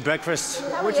 The big breakfast.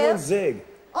 Which one's Zig?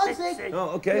 Oh, Zig. Oh,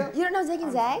 okay. You don't know Zig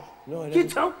and Zag? No, I don't. You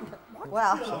don't?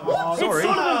 Well, oh, it's sorry.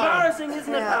 sort of embarrassing,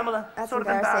 isn't it, Pamela? That's sort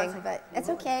embarrassing, of but it's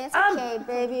okay. It's okay,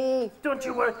 baby. Don't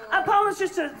you worry. Pamela's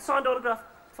just a signed photograph.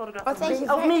 Oh, thank you.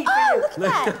 Of me. Oh, look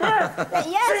at that.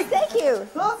 Yes, thank you.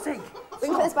 Zig. We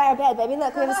can put this by our bed, baby.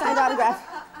 Look, we have a signed autograph.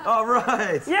 All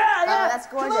right. Yeah. Oh, that's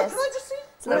gorgeous. Can I just see?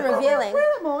 It's a little revealing.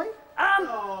 Where am I?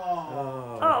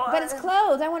 But it's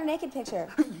clothes. I want a naked picture.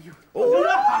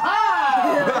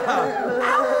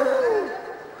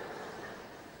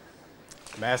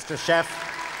 Master Chef.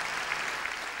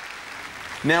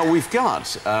 Now we've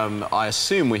got, I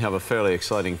assume we have a fairly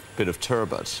exciting bit of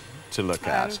turbot to look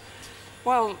at.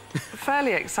 Well,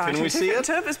 fairly exciting. Can we see it?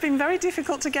 Turbot's been very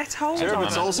difficult to get hold of.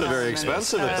 Turbot's also very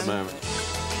expensive at the moment.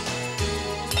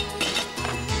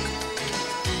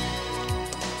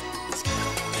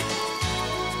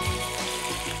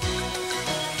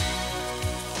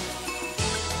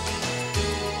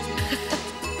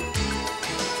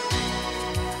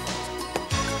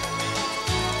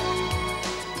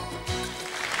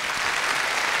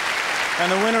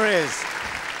 And the winner is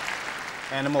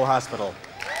Animal Hospital.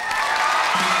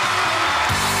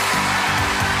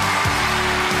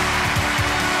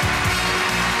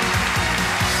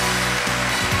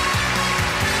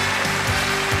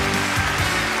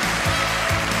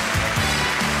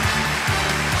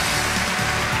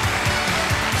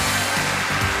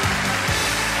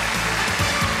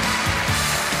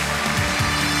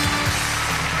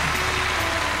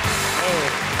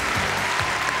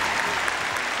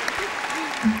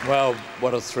 Well,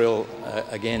 what a thrill,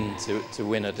 again, to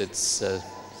win it. It's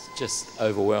just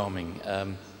overwhelming.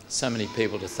 So many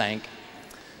people to thank.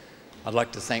 I'd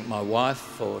like to thank my wife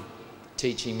for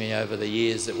teaching me over the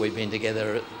years that we've been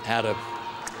together how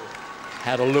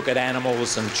to look at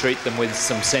animals and treat them with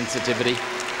some sensitivity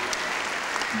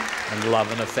and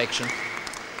love and affection.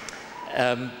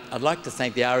 I'd like to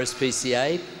thank the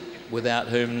RSPCA, without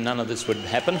whom none of this would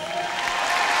happen.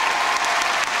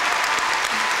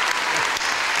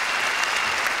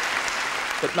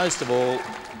 But most of all,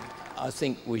 I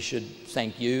think we should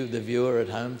thank you, the viewer at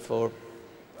home, for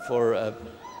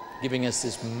giving us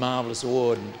this marvellous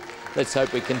award. And let's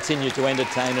hope we continue to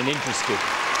entertain and interest you.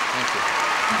 Thank you.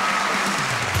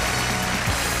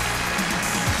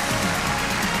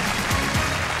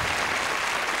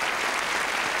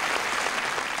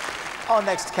 Our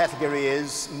next category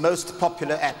is Most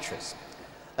Popular Actress.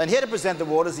 And here to present the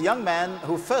award is a young man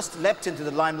who first leapt into the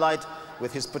limelight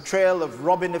with his portrayal of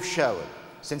Robin of Sherwood.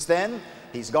 Since then,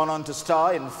 he's gone on to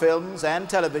star in films and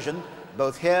television,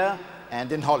 both here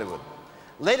and in Hollywood.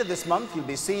 Later this month, he'll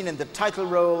be seen in the title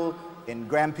role in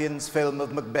Grampion's film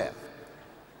of Macbeth.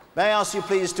 May I ask you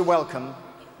please to welcome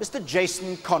Mr.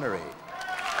 Jason Connery.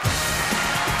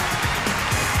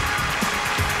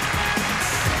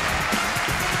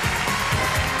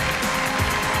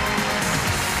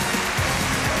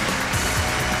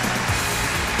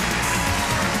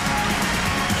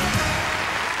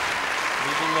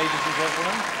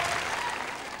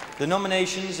 The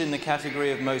nominations in the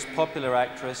category of Most Popular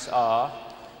Actress are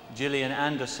Gillian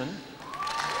Anderson.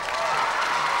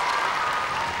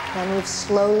 Now move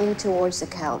slowly towards the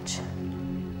couch.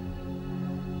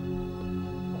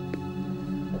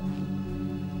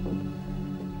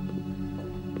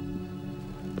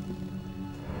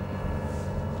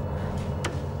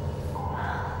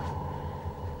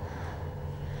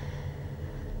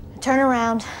 Turn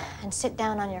around and sit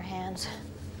down on your hands.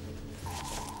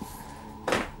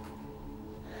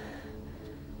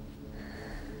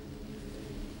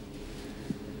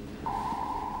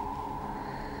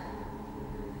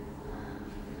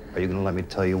 Are you going to let me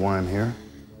tell you why I'm here?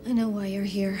 I know why you're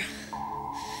here.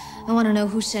 I want to know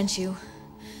who sent you.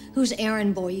 Whose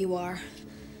errand boy you are.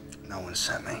 No one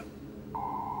sent me.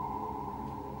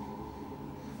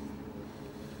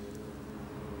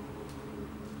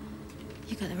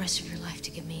 You got the rest of your life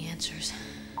to give me answers.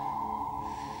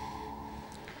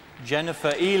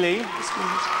 Jennifer Ely. This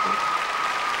man's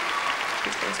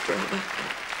his brother.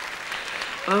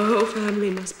 Our whole family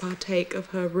must partake of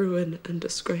her ruin and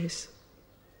disgrace.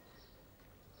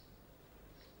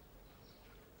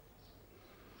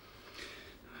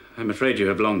 I'm afraid you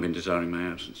have long been desiring my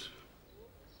absence.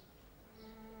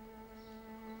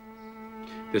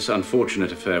 This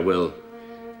unfortunate affair will,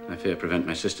 I fear, prevent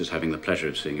my sisters having the pleasure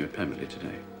of seeing you at Pemberley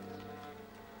today.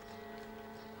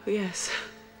 Oh, yes.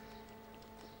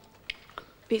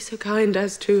 Be so kind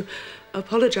as to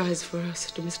apologize for us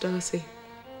to Miss Darcy.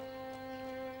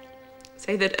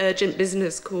 Say that urgent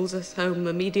business calls us home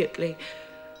immediately.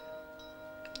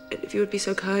 And if you would be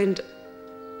so kind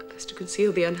as to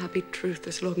conceal the unhappy truth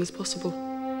as long as possible.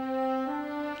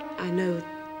 I know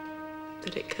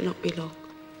that it cannot be long.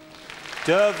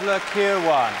 Dervla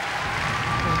Kirwan.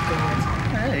 Oh, God.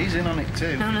 Yeah, he's in on it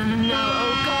too. No, no, no, no.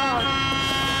 Oh, God.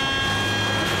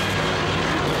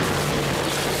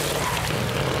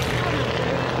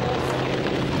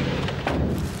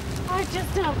 I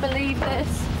just don't believe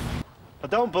this. I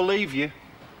don't believe you.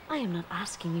 I am not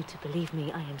asking you to believe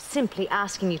me. I am simply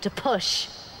asking you to push.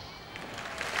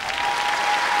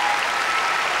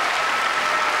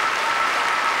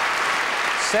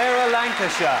 Sarah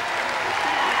Lancashire.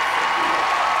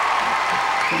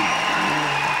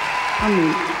 I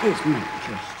mean, it's not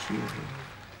just you.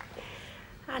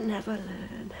 I never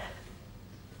learn.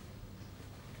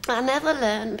 I never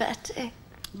learn, Betty.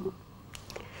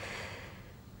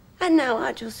 And now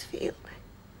I just feel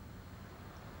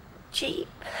cheap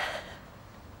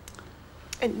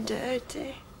and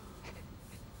dirty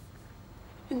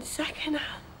and second-hand.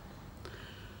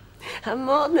 And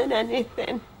more than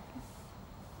anything,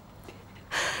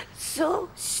 so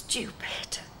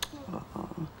stupid.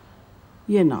 Oh,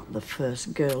 you're not the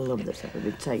first girl, love, that's ever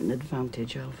been taken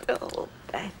advantage of. Oh,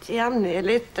 Betty, I'm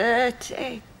nearly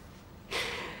 30.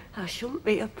 I shouldn't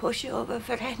be a pushover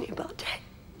for anybody.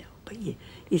 No, but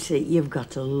you see, you've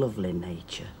got a lovely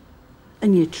nature.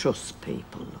 And you trust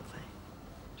people, lovey.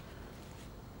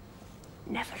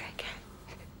 Never again.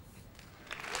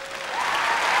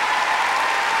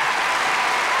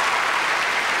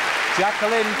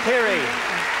 Jacqueline Pirrie.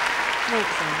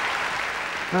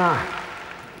 Ah,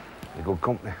 you're good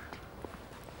company.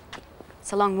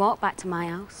 It's a long walk back to my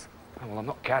house. Oh, well, I'm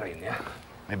not carrying you.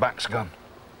 My back's gone.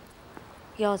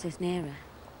 Yours is nearer.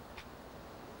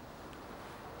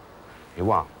 You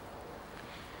what?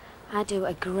 I do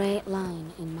a great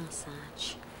line in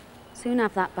massage. Soon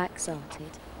have that back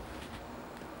sorted.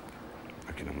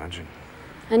 I can imagine.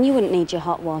 And you wouldn't need your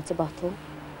hot water bottle.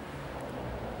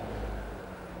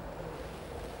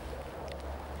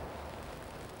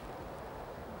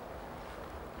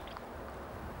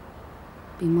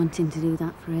 Been wanting to do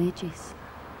that for ages.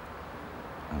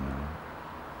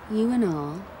 You and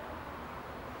all.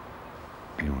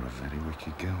 You're a very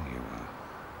wicked girl, you are.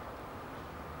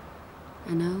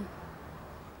 I know.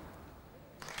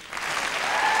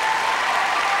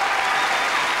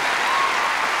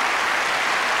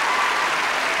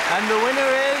 And the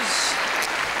winner is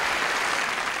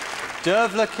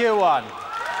Dervla Kirwan.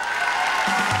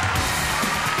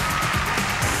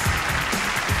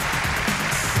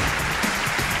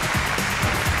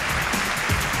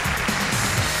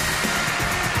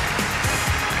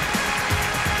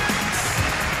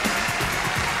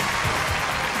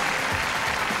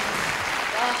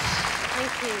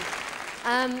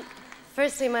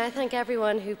 Firstly, may I thank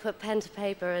everyone who put pen to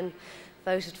paper and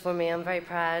voted for me. I'm very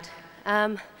proud.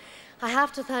 I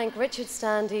have to thank Richard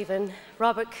Standeven,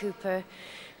 Robert Cooper,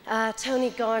 Tony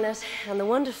Garnett, and the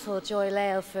wonderful Joy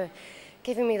Lale for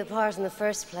giving me the part in the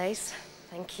first place.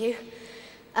 Thank you.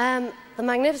 The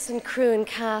magnificent crew and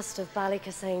cast of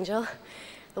Ballycus Angel,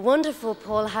 the wonderful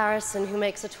Paul Harrison, who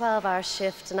makes a 12-hour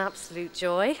shift an absolute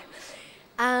joy,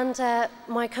 and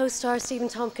my co-star Stephen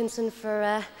Tompkinson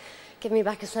for giving me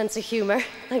back a sense of humour.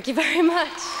 Thank you very much.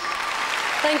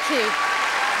 Thank you.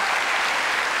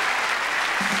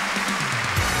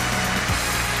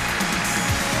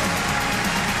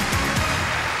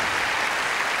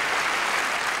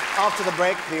 After the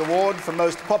break, the award for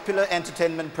Most Popular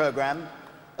Entertainment Programme,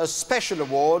 a special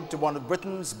award to one of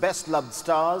Britain's best-loved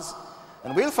stars,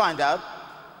 and we'll find out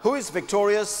who is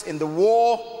victorious in the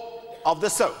war of the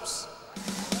soaps.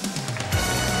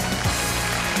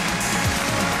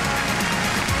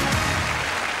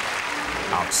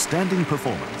 Outstanding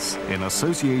performance in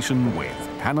association with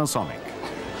Panasonic.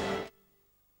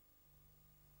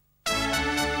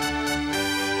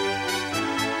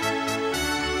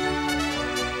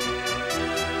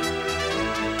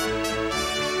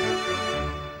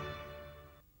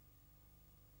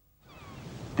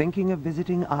 Thinking of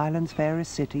visiting Ireland's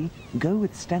fairest city? Go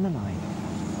with Stena Line.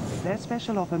 Their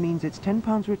special offer means it's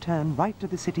 £10 return right to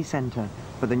the city centre.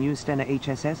 For the new Stena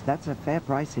HSS, that's a fair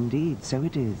price indeed, so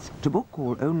it is. To book,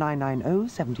 call 0990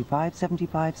 75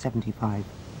 75 75.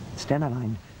 Stena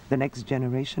Line, the next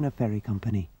generation of ferry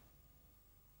company.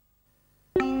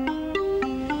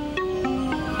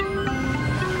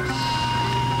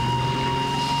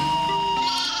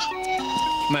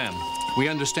 Ma'am, we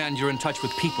understand you're in touch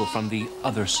with people from the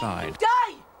other side. Di!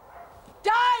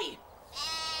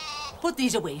 Put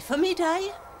these away for me, Di.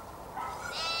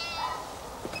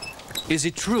 Is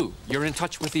it true you're in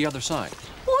touch with the other side?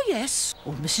 Oh, yes.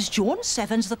 Old Mrs. Jones,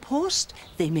 Sevens the Post.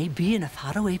 They may be in a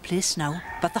faraway place now,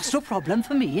 but that's no problem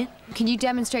for me. Can you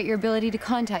demonstrate your ability to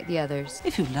contact the others?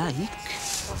 If you like.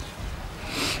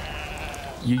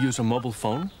 You use a mobile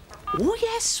phone? Oh,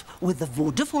 yes. With the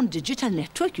Vodafone digital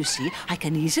network, you see, I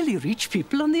can easily reach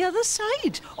people on the other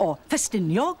side. Or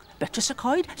Festiniog,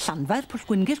 Betrasacoid, Llanfair,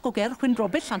 Pwllgwyngyll, Goger,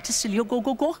 Chwynrobert, Llantysilio,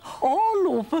 Go, all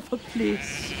over the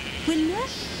place. Will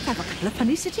I've a couple of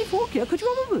funny city folk here. Could you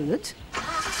have a word?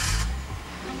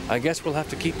 I guess we'll have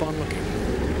to keep on looking.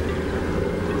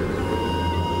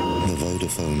 The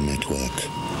Vodafone network.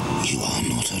 You are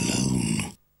not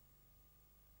alone.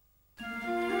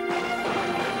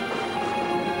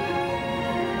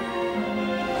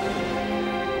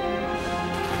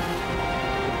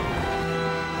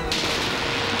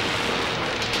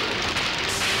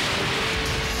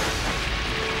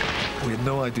 We had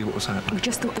no idea what was happening. We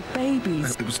just thought the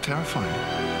babies. It was terrifying.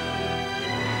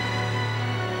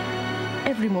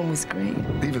 Everyone was great.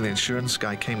 Even the insurance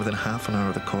guy came within half an hour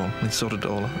of the call and he sorted it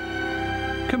all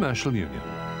out. Commercial Union.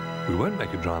 We won't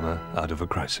make a drama out of a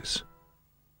crisis.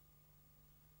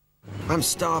 I'm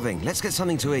starving. Let's get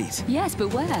something to eat. Yes,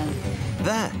 but where?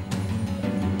 There.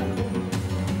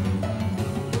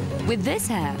 With this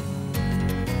hair?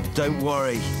 Don't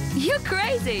worry. You're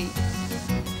crazy.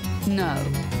 No.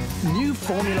 New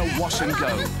Formula Wash and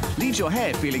Go. Leaves your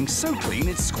hair feeling so clean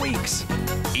it squeaks.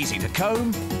 Easy to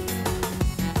comb,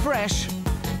 fresh,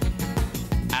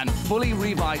 and fully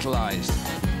revitalized.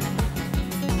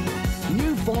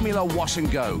 New Formula Wash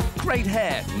and Go. Great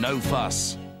hair, no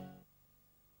fuss.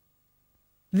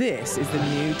 This is the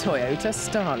new Toyota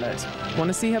Starlet. Want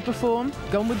to see her perform?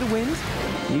 Gone with the Wind?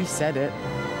 You said it.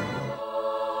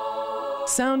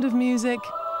 Sound of Music?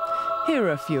 Here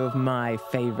are a few of my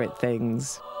favourite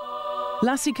things.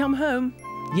 Lassie come home?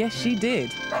 Yes, she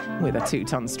did, with a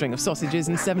 2-ton string of sausages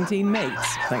and 17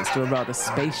 mates, thanks to a rather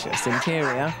spacious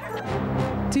interior.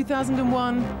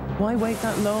 2001, why wait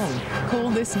that long? Call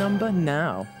this number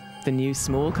now. The new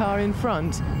small car in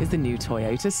front is the new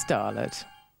Toyota Starlet.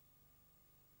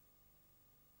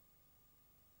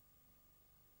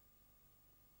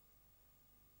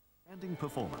 Standing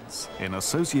performance in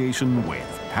association with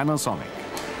Panasonic.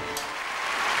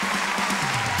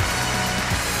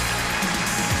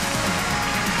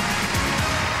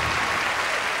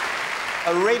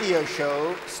 A radio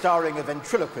show starring a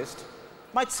ventriloquist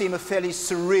might seem a fairly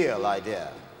surreal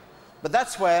idea, but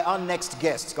that's where our next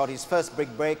guest got his first big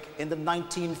break in the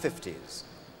 1950s.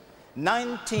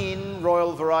 19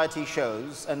 Royal Variety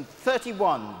shows and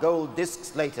 31 gold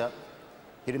discs later,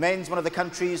 he remains one of the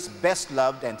country's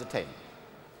best-loved entertainers.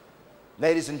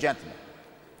 Ladies and gentlemen,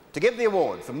 to give the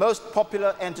award for most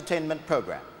popular entertainment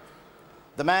program,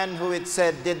 the man who it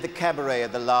said did the cabaret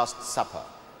at the Last Supper,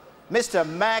 Mr.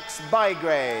 Max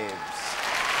Bygraves.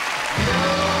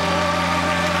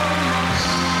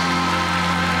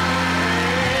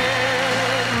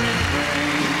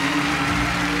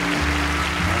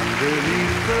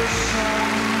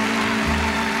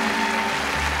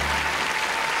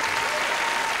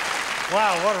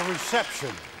 Wow, what a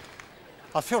reception.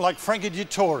 I feel like Frankie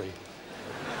Dettori.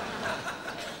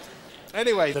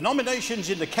 Anyway, the nominations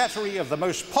in the category of the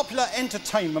most popular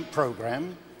entertainment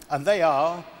program, and they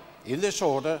are, in this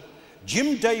order,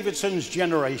 Jim Davidson's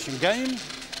Generation Game,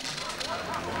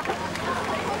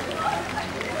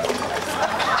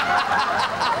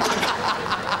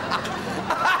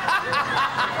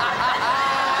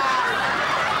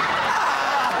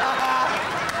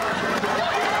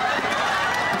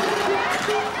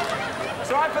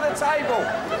 Try for the table.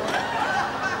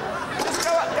 Just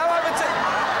go over to...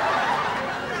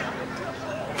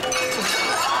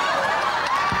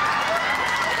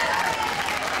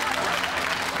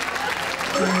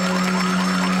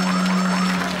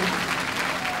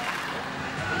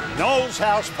 Noel's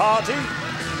House Party,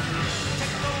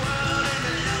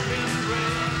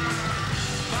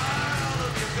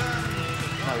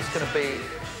 No, it's going to be...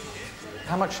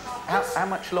 How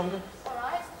much longer?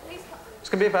 It's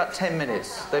going to be about 10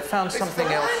 minutes. They've found something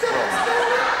else wrong.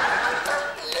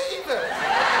 Leave it!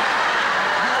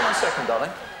 Hang on a second,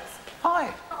 darling.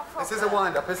 Hi. This is a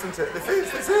wind-up, isn't it? This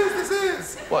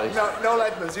is! What is? No, Noel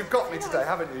Edmonds, you've got me today,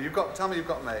 haven't you? Tell me you've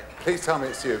got me. Please tell me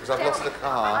it's you, because I've lost the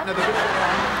car. No,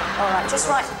 All right, just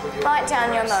write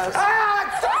down your nose.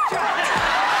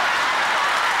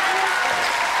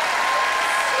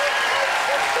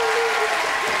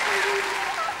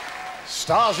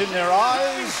 Stars in Their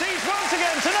Eyes. Seats once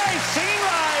again tonight, singing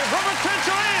live, Robert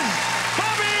Twitchell is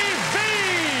Bobby V.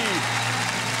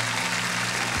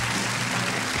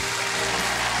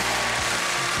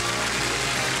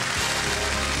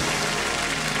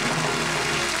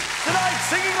 Tonight,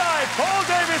 singing live, Paul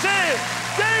Davis is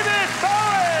David Bowie.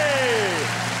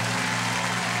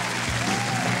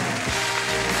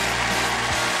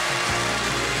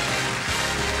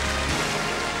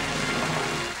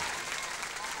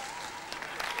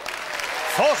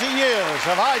 Years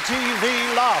of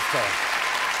ITV laughter.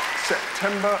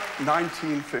 September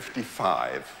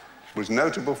 1955 was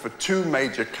notable for two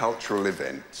major cultural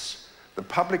events: the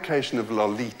publication of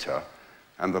Lolita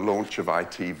and the launch of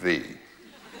ITV.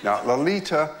 Now,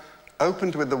 Lolita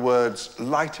opened with the words,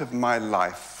 "Light of my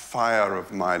life, fire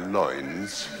of my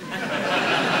loins."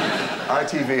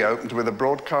 ITV opened with a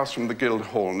broadcast from the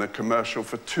Guildhall and a commercial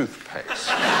for toothpaste.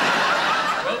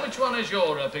 Well, which one is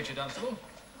your picture, Dunstable?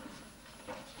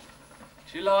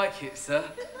 Do you like it, sir?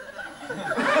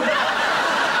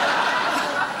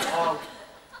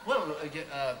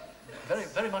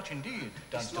 Very much indeed,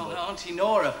 Dunstable. It's not Auntie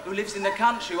Nora, who lives in the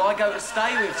country, who I go to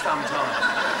stay with sometimes.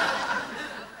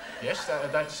 Yes,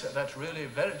 that's really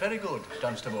very good,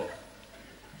 Dunstable.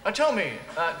 Tell me,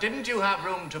 didn't you have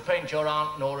room to paint your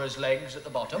Aunt Nora's legs at the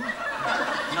bottom?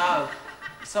 No,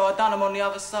 so I done them on the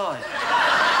other side.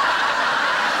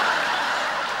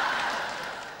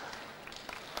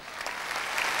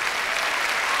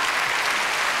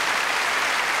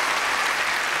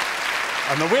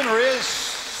 And the winner is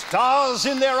Stars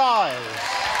in Their Eyes.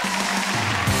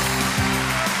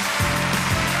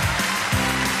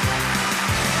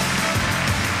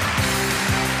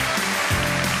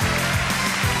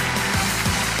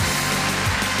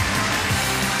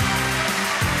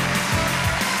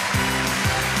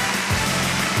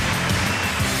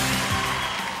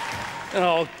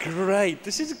 Oh, great.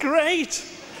 This is great.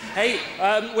 Hey,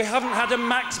 we haven't had a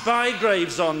Max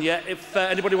Bygraves on yet, if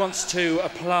anybody wants to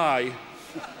apply.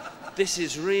 This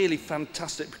is really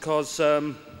fantastic because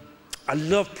I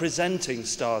love presenting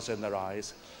Stars in Their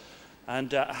Eyes.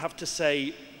 And I have to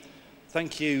say,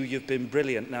 thank you, you've been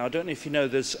brilliant. Now, I don't know if you know,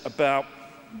 there's about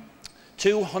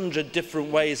 200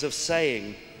 different ways of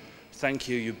saying thank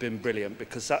you, you've been brilliant,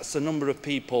 because that's the number of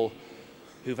people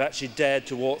who've actually dared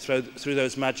to walk through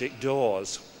those magic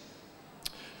doors.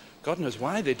 God knows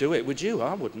why they do it, would you?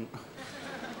 I wouldn't.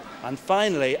 And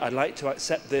finally, I'd like to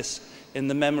accept this in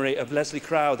the memory of Leslie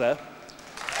Crowther,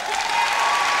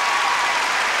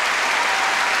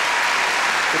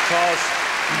 because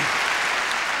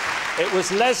it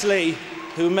was Leslie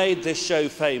who made this show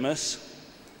famous,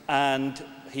 and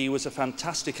he was a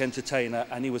fantastic entertainer,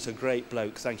 and he was a great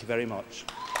bloke. Thank you very much.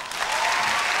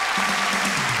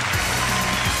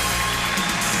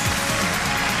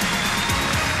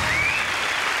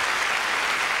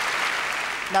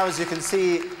 Now, as you can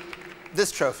see, this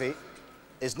trophy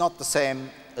is not the same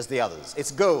as the others.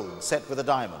 It's gold set with a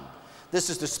diamond. This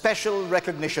is the Special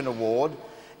Recognition Award.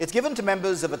 It's given to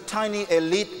members of a tiny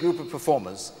elite group of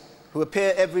performers who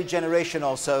appear every generation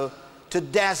or so to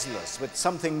dazzle us with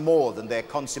something more than their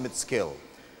consummate skill,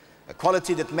 a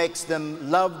quality that makes them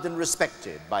loved and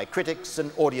respected by critics and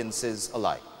audiences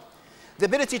alike. The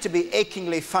ability to be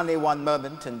achingly funny one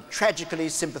moment and tragically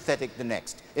sympathetic the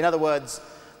next. In other words,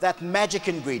 that magic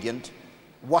ingredient,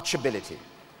 watchability.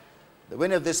 The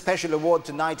winner of this special award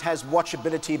tonight has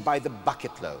watchability by the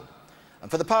bucket load. And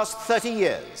for the past 30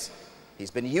 years, he's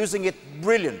been using it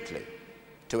brilliantly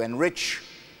to enrich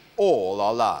all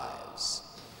our lives.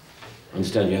 I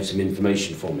understand you have some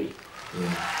information for me.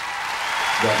 Yeah.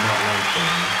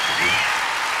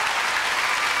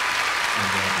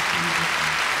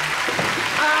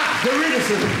 Ah, they're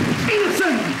innocent!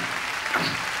 Innocent!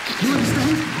 You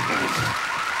understand?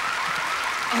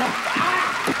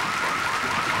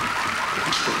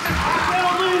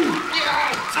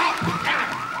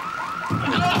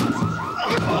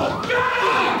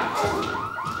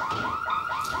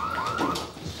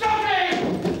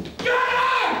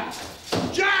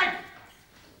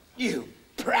 You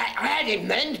brat, I had him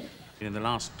then. In the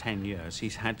last 10 years,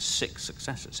 he's had 6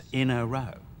 successes in a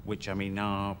row, which, I mean,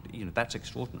 that's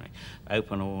extraordinary.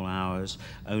 Open All Hours,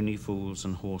 Only Fools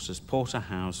and Horses,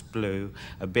 Porterhouse, Blue,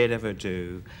 A Bit of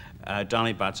Ado,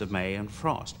 Darling Buds of May and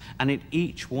Frost. And in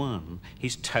each one,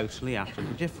 he's totally,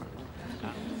 utterly different.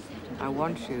 I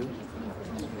want you.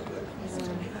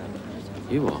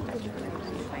 You are?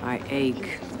 I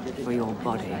ache for your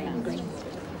body.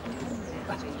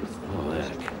 Oh,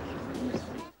 heck.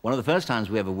 One of the first times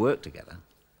we ever worked together,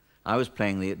 I was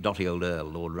playing the dotty old Earl,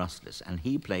 Lord Rustless, and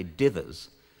he played Dithers,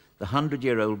 the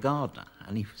 100-year-old gardener,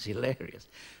 and he was hilarious.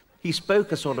 He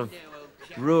spoke a sort of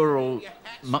rural,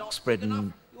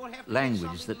 muck-spreading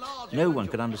language that no one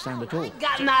could understand at all.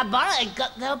 Got my body,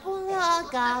 got the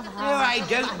block of I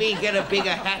don't mean get a bigger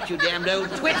hat, you damned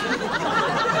old twit.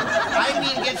 I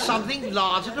mean get something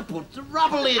larger to put the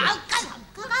rubble in.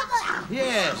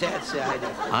 Yes, that's the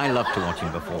idea. I love to watch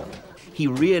him perform. He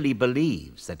really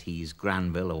believes that he's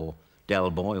Granville or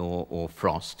Del Boy or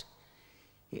Frost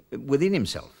within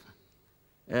himself.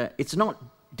 It's not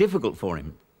difficult for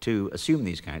him to assume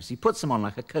these characters. He puts them on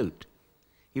like a coat.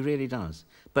 He really does.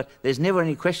 But there's never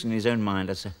any question in his own mind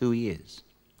as to who he is.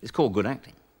 It's called good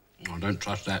acting. I don't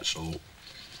trust that sort.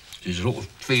 These little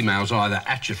females either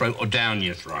at your throat or down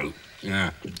your throat.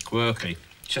 Yeah, quirky.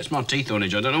 Sets my teeth on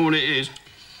edge. I don't know what it is.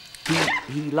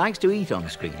 He likes to eat on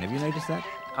screen. Have you noticed that?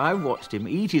 I've watched him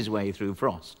eat his way through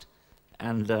Frost.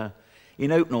 And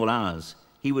in Open All Hours,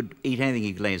 he would eat anything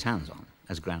he could lay his hands on,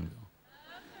 as Granville.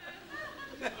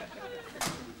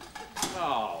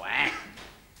 Oh,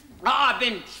 I've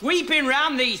been sweeping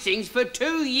round these things for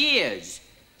 2 years.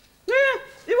 Yeah,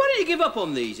 why don't you give up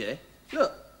on these, eh?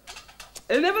 Look,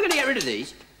 they're never going to get rid of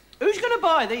these. Who's going to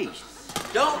buy these?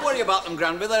 Don't worry about them,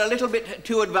 Granville. They're a little bit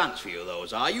too advanced for you,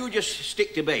 those are. You just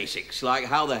stick to basics, like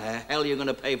how the hell you're going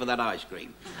to pay for that ice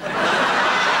cream.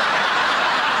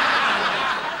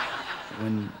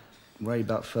 When Ray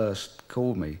Buck first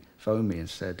called me, phoned me and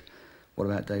said, what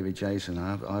about David Jason?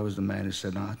 I was the man who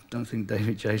said, no, I don't think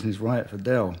David Jason is right for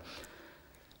Del.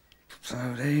 So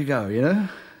there you go, you know?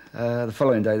 The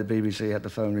following day, the BBC had the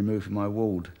phone removed from my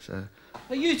ward, so...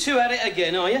 Are you two at it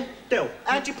again, are you? Del,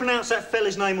 how do you pronounce that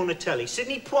fella's name on the telly?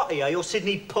 Sidney Poitier or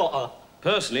Sidney Potter?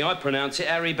 Personally, I pronounce it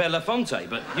Harry Belafonte,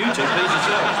 but you two please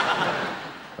yourselves.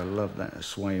 I love that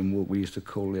swaying walk. We used to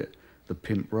call it the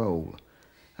pimp roll.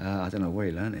 I don't know where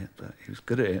he learned it, but he was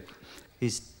good at it.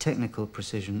 His technical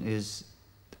precision is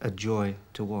a joy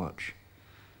to watch.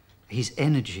 His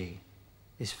energy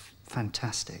is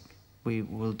fantastic. We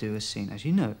will do a scene, as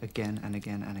you know, again and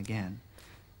again and again.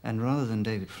 And rather than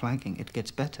David flagging, it gets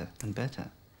better and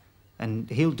better. And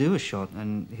he'll do a shot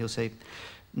and he'll say,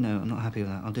 no, I'm not happy with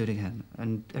that, I'll do it again.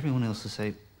 And everyone else will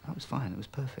say, that was fine, it was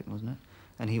perfect, wasn't it?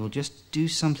 And he will just do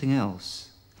something else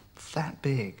that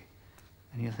big.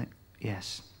 And you'll think,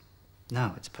 yes,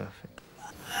 now it's perfect.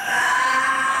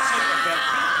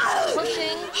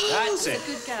 Pushing. That's it. That's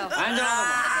a good girl. And another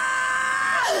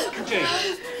one.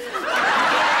 James.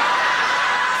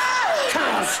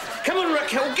 Come on,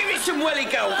 Raquel, give it some welly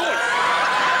go. Go on.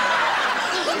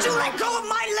 Would you let go of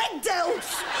my leg, Del? Well,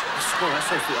 that's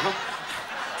so good, huh?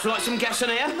 Would you like some gas in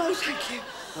here? No, thank you.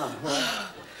 Oh, well.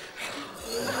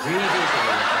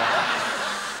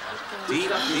 Deep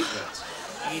breaths.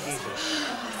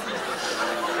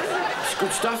 It's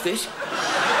good stuff, this.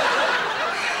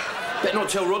 Better not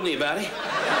tell Rodney about it.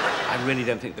 I really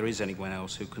don't think there is anyone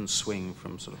else who can swing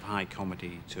from sort of high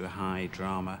comedy to high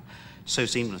drama so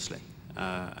seamlessly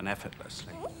and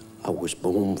effortlessly. I was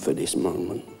born for this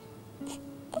moment.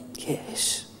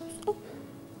 Yes.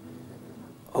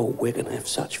 Oh, we're going to have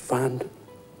such fun.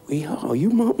 We are, you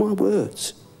mark my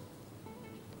words.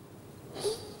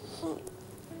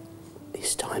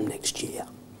 This time next year,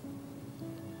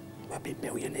 we'll be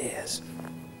millionaires.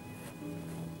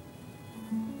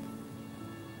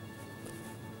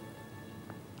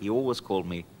 He always called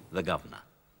me the governor.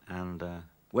 And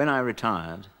when I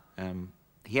retired,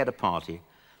 he had a party,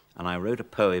 and I wrote a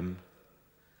poem,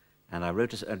 and I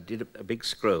did a big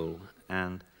scroll,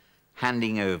 and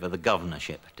handing over the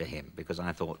governorship to him, because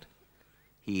I thought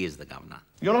he is the governor.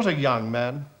 You're not a young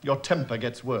man. Your temper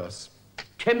gets worse.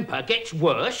 Temper gets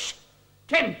worse?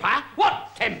 Temper?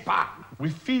 What temper? We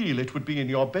feel it would be in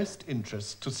your best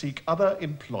interest to seek other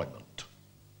employment.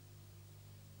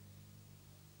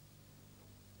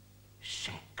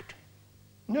 Sacked?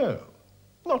 No,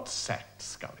 not sacked,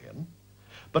 Scullion.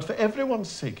 But for everyone's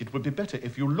sake, it would be better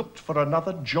if you looked for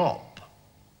another job.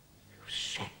 You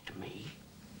sacked me?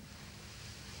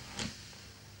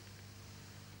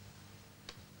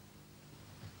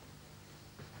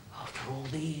 After all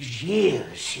these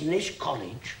years in this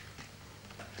college,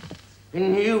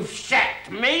 and you've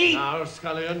sacked me? Now,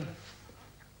 Scullion.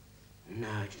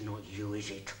 No, it's not you, is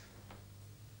it?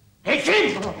 It's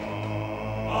him!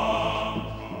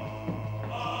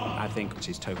 I think it's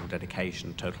his total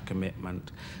dedication, total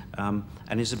commitment, and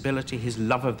his ability, his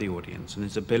love of the audience, and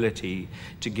his ability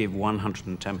to give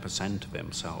 110% of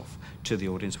himself to the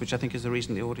audience, which I think is the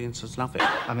reason the audiences love it.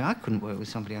 I mean, I couldn't work with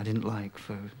somebody I didn't like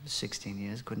for 16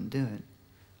 years, couldn't do it.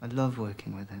 I love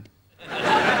working with him.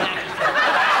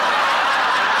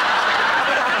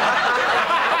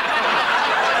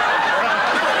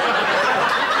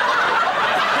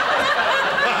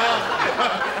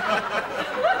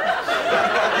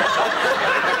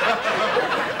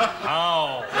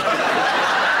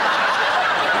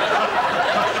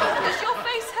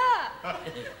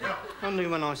 Only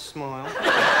when I smile. It's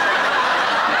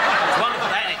wonderful,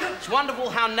 isn't it? It's wonderful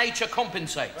how nature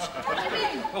compensates.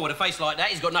 Well, with a face like that,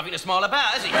 he's got nothing to smile about,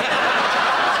 has he?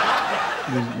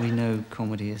 We know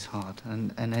comedy is hard,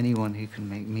 and anyone who can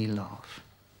make me laugh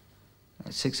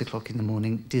at 6 o'clock in the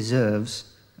morning deserves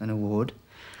an award.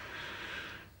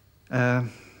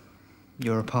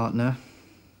 You're a partner,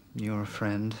 you're a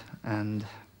friend, and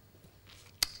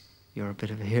you're a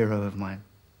bit of a hero of mine.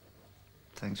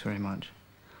 Thanks very much.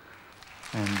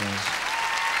 And as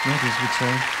Redders would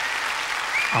say,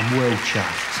 I'm well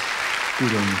chuffed.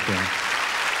 Good on you, Phil.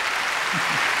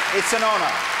 It's an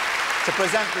honour to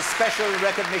present the Special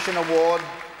Recognition Award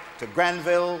to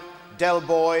Granville, Del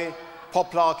Boy,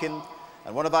 Pop Larkin,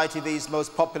 and one of ITV's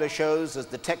most popular shows as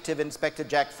Detective Inspector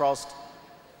Jack Frost,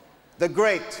 the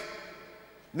great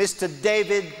Mr.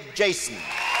 David Jason.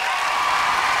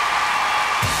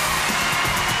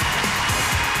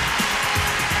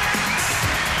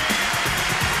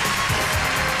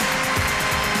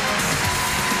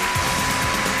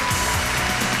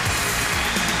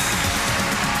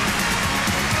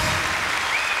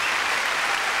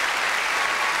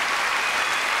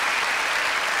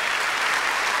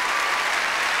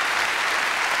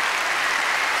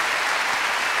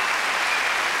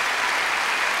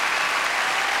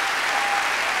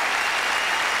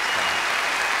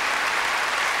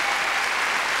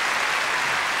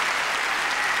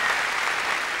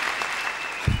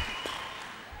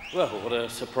 Well, what a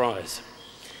surprise.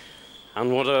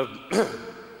 And what a,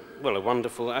 well, a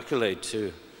wonderful accolade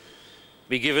to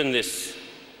be given this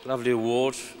lovely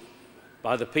award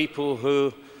by the people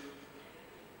who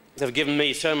have given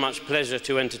me so much pleasure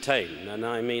to entertain, and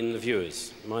I mean the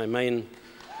viewers. My main...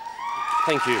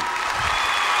 Thank you.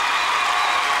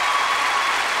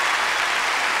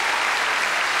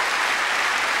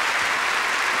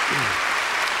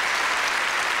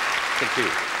 Thank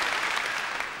you.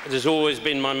 It has always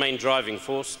been my main driving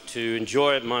force to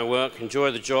enjoy my work, enjoy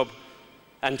the job,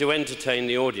 and to entertain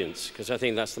the audience, because I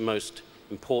think that's the most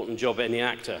important job any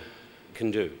actor can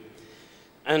do.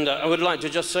 And I would like to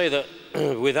just say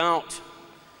that without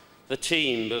the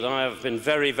team that I have been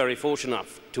very, very fortunate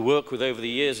enough to work with over the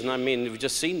years, and I mean, we've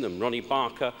just seen them, Ronnie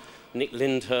Barker, Nick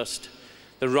Lyndhurst,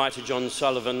 the writer John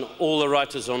Sullivan, all the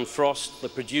writers on Frost, the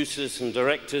producers and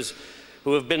directors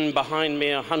who have been behind me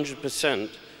 100%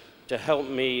 to help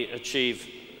me achieve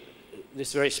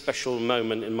this very special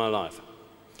moment in my life.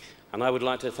 And I would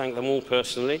like to thank them all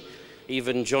personally,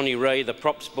 even Johnny Ray, the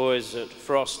props boys at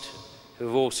Frost, who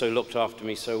have also looked after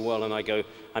me so well, and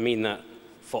I mean that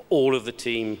for all of the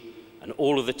team and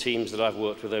all of the teams that I've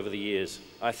worked with over the years.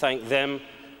 I thank them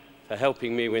for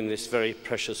helping me win this very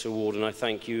precious award, and I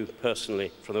thank you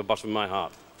personally from the bottom of my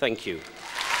heart. Thank you.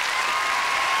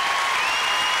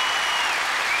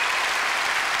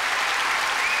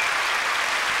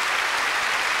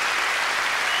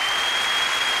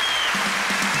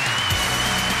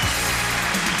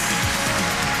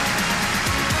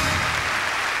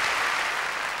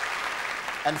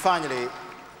 And finally,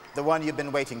 the one you've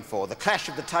been waiting for, the Clash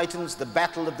of the Titans, the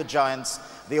Battle of the Giants,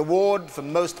 the award for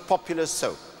most popular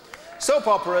soap. Soap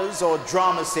operas, or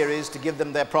drama series to give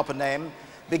them their proper name,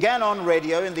 began on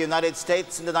radio in the United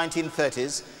States in the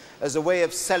 1930s as a way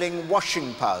of selling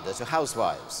washing powder to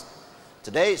housewives.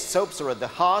 Today, soaps are at the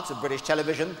heart of British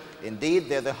television. Indeed,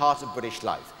 they're the heart of British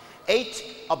life.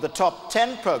 8 of the top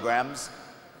 10 programs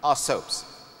are soaps.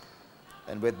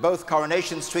 And with both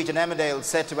Coronation Street and Emmerdale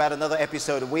set to add another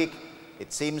episode a week,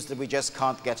 it seems that we just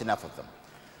can't get enough of them.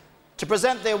 To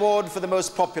present the award for the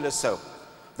most popular soap,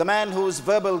 the man whose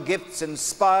verbal gifts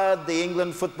inspired the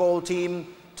England football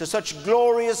team to such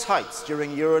glorious heights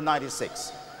during Euro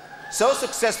 '96. So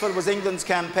successful was England's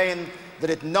campaign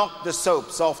that it knocked the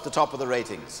soaps off the top of the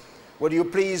ratings. Would you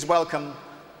please welcome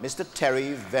Mr.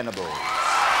 Terry Venables.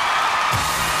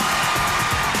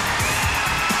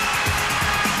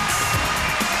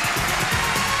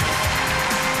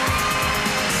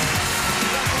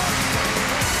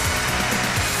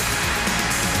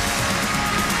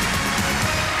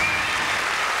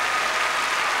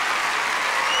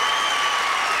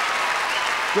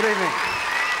 Good evening.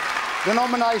 The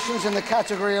nominations in the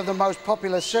category of the most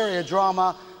popular serial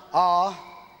drama are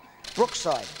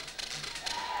Brookside.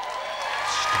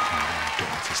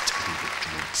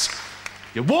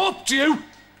 You warped, you!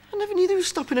 I never knew they were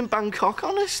stopping in Bangkok,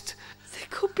 honest. They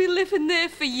could be living there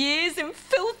for years in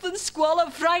filth and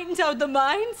squalor, frightened out of their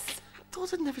minds. I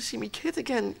thought I'd never see me kid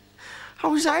again. I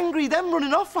was angry, them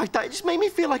running off like that. It just made me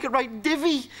feel like a right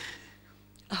divvy.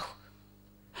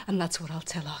 And that's what I'll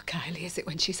tell our Kylie, is it,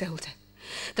 when she's older?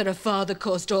 That her father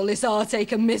caused all this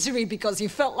heartache and misery because he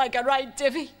felt like a right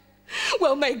divvy?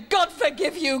 Well, may God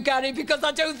forgive you, Gary, because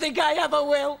I don't think I ever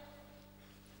will.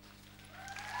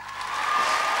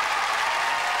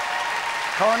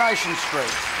 Coronation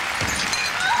Street.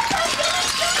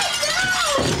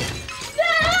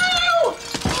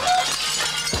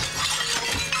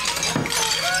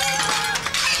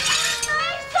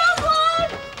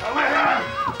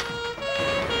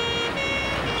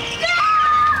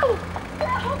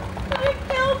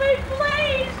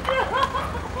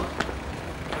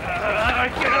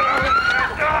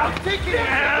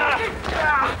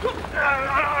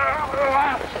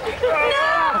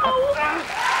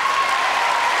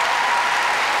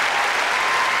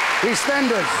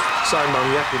 EastEnders. So,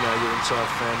 Mum, you happy now your entire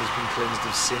family's been cleansed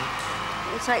of sin?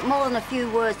 It'll take more than a few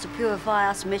words to purify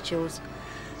us Mitchells,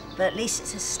 but at least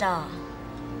it's a start.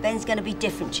 Ben's going to be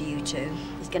different to you two.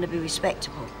 He's going to be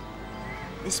respectable.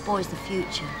 This boy's the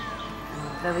future, and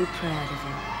I'm very proud of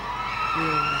him. We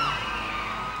all are.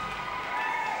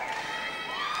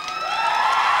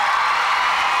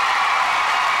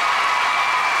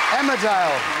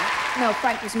 Emmerdale. No,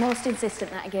 Frank was most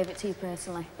insistent that I gave it to you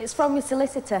personally. It's from your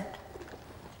solicitor.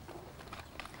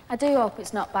 I do hope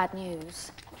it's not bad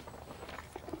news.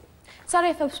 Sorry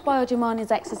if I've spoiled your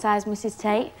morning's exercise, Mrs.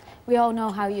 Tate. We all know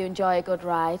how you enjoy a good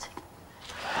ride.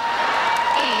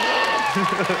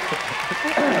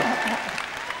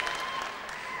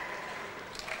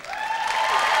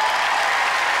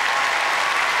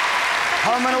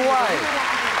 Home and Away.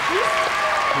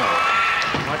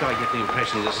 Why do I get the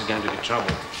impression this is going to be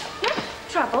trouble?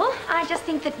 Trouble. I just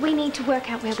think that we need to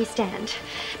work out where we stand.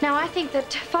 Now, I think that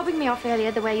fobbing me off earlier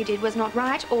the way you did was not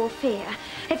right or fair.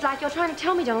 It's like you're trying to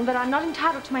tell me, Donald, that I'm not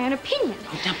entitled to my own opinion.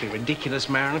 Oh, don't be ridiculous,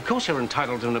 Marion. Of course you're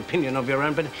entitled to an opinion of your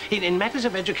own, but in matters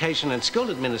of education and school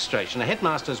administration, a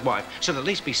headmaster's wife should at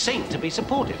least be seen to be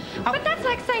supportive. But that's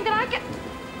like saying that I get...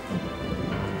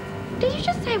 Did you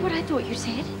just say what I thought you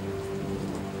said?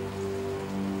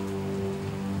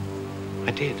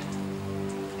 I did.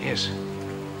 Yes.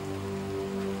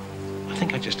 I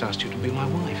think I just asked you to be my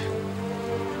wife.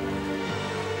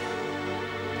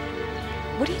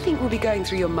 What do you think will be going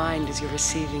through your mind as you're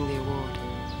receiving the award?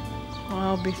 Well,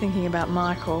 I'll be thinking about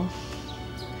Michael.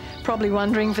 Probably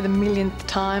wondering for the millionth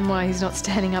time why he's not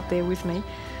standing up there with me.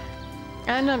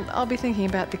 And I'll be thinking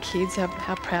about the kids,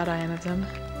 how proud I am of them.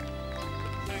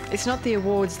 It's not the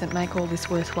awards that make all this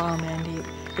worthwhile, Mandy.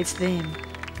 It's them.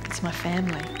 It's my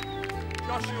family.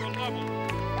 Joshua Lovell.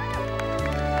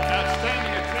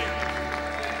 Outstanding achievement.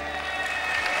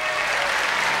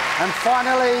 And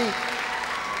finally,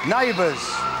 Neighbours.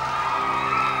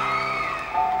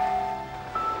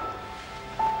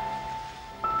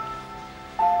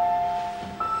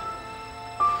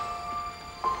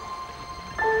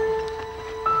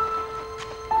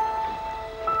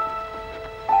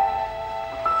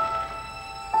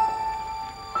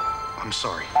 I'm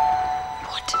sorry.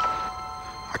 What?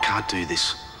 I can't do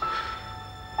this.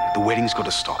 The wedding's got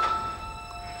to stop.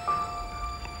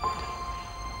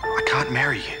 I can't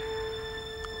marry you.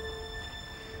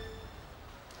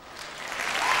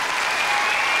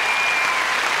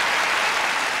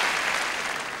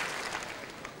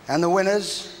 And the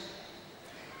winners,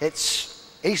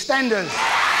 it's EastEnders.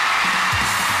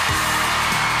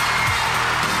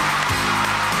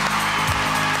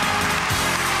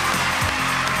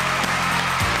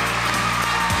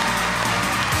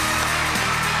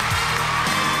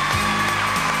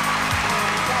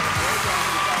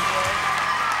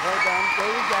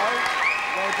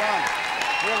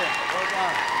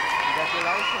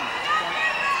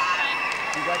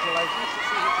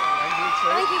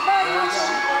 Thank you very much,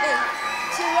 everybody.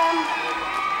 To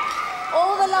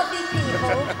all the lovely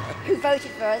people who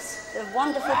voted for us, the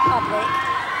wonderful public,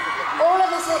 all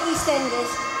of us at EastEnders,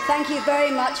 thank you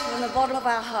very much from the bottom of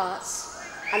our hearts.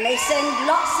 And they send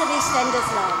lots of EastEnders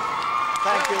love.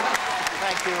 Thank you.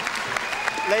 Thank you.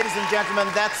 Ladies and gentlemen,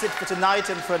 that's it for tonight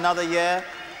and for another year.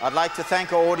 I'd like to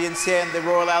thank our audience here in the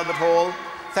Royal Albert Hall.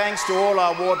 Thanks to all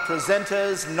our award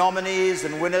presenters, nominees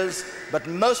and winners, but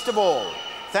most of all,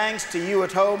 thanks to you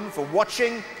at home for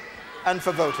watching and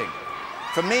for voting.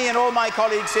 From me and all my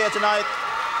colleagues here tonight,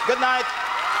 good night.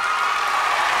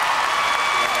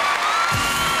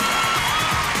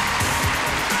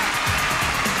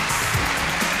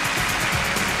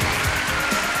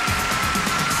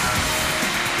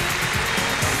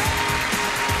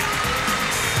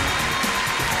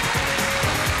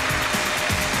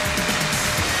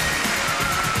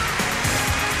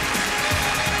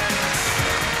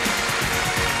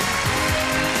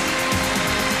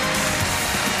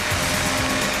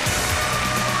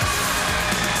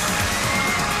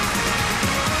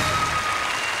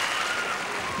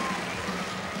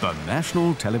 The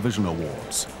National Television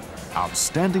Awards.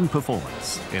 Outstanding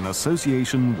performance in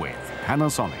association with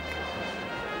Panasonic.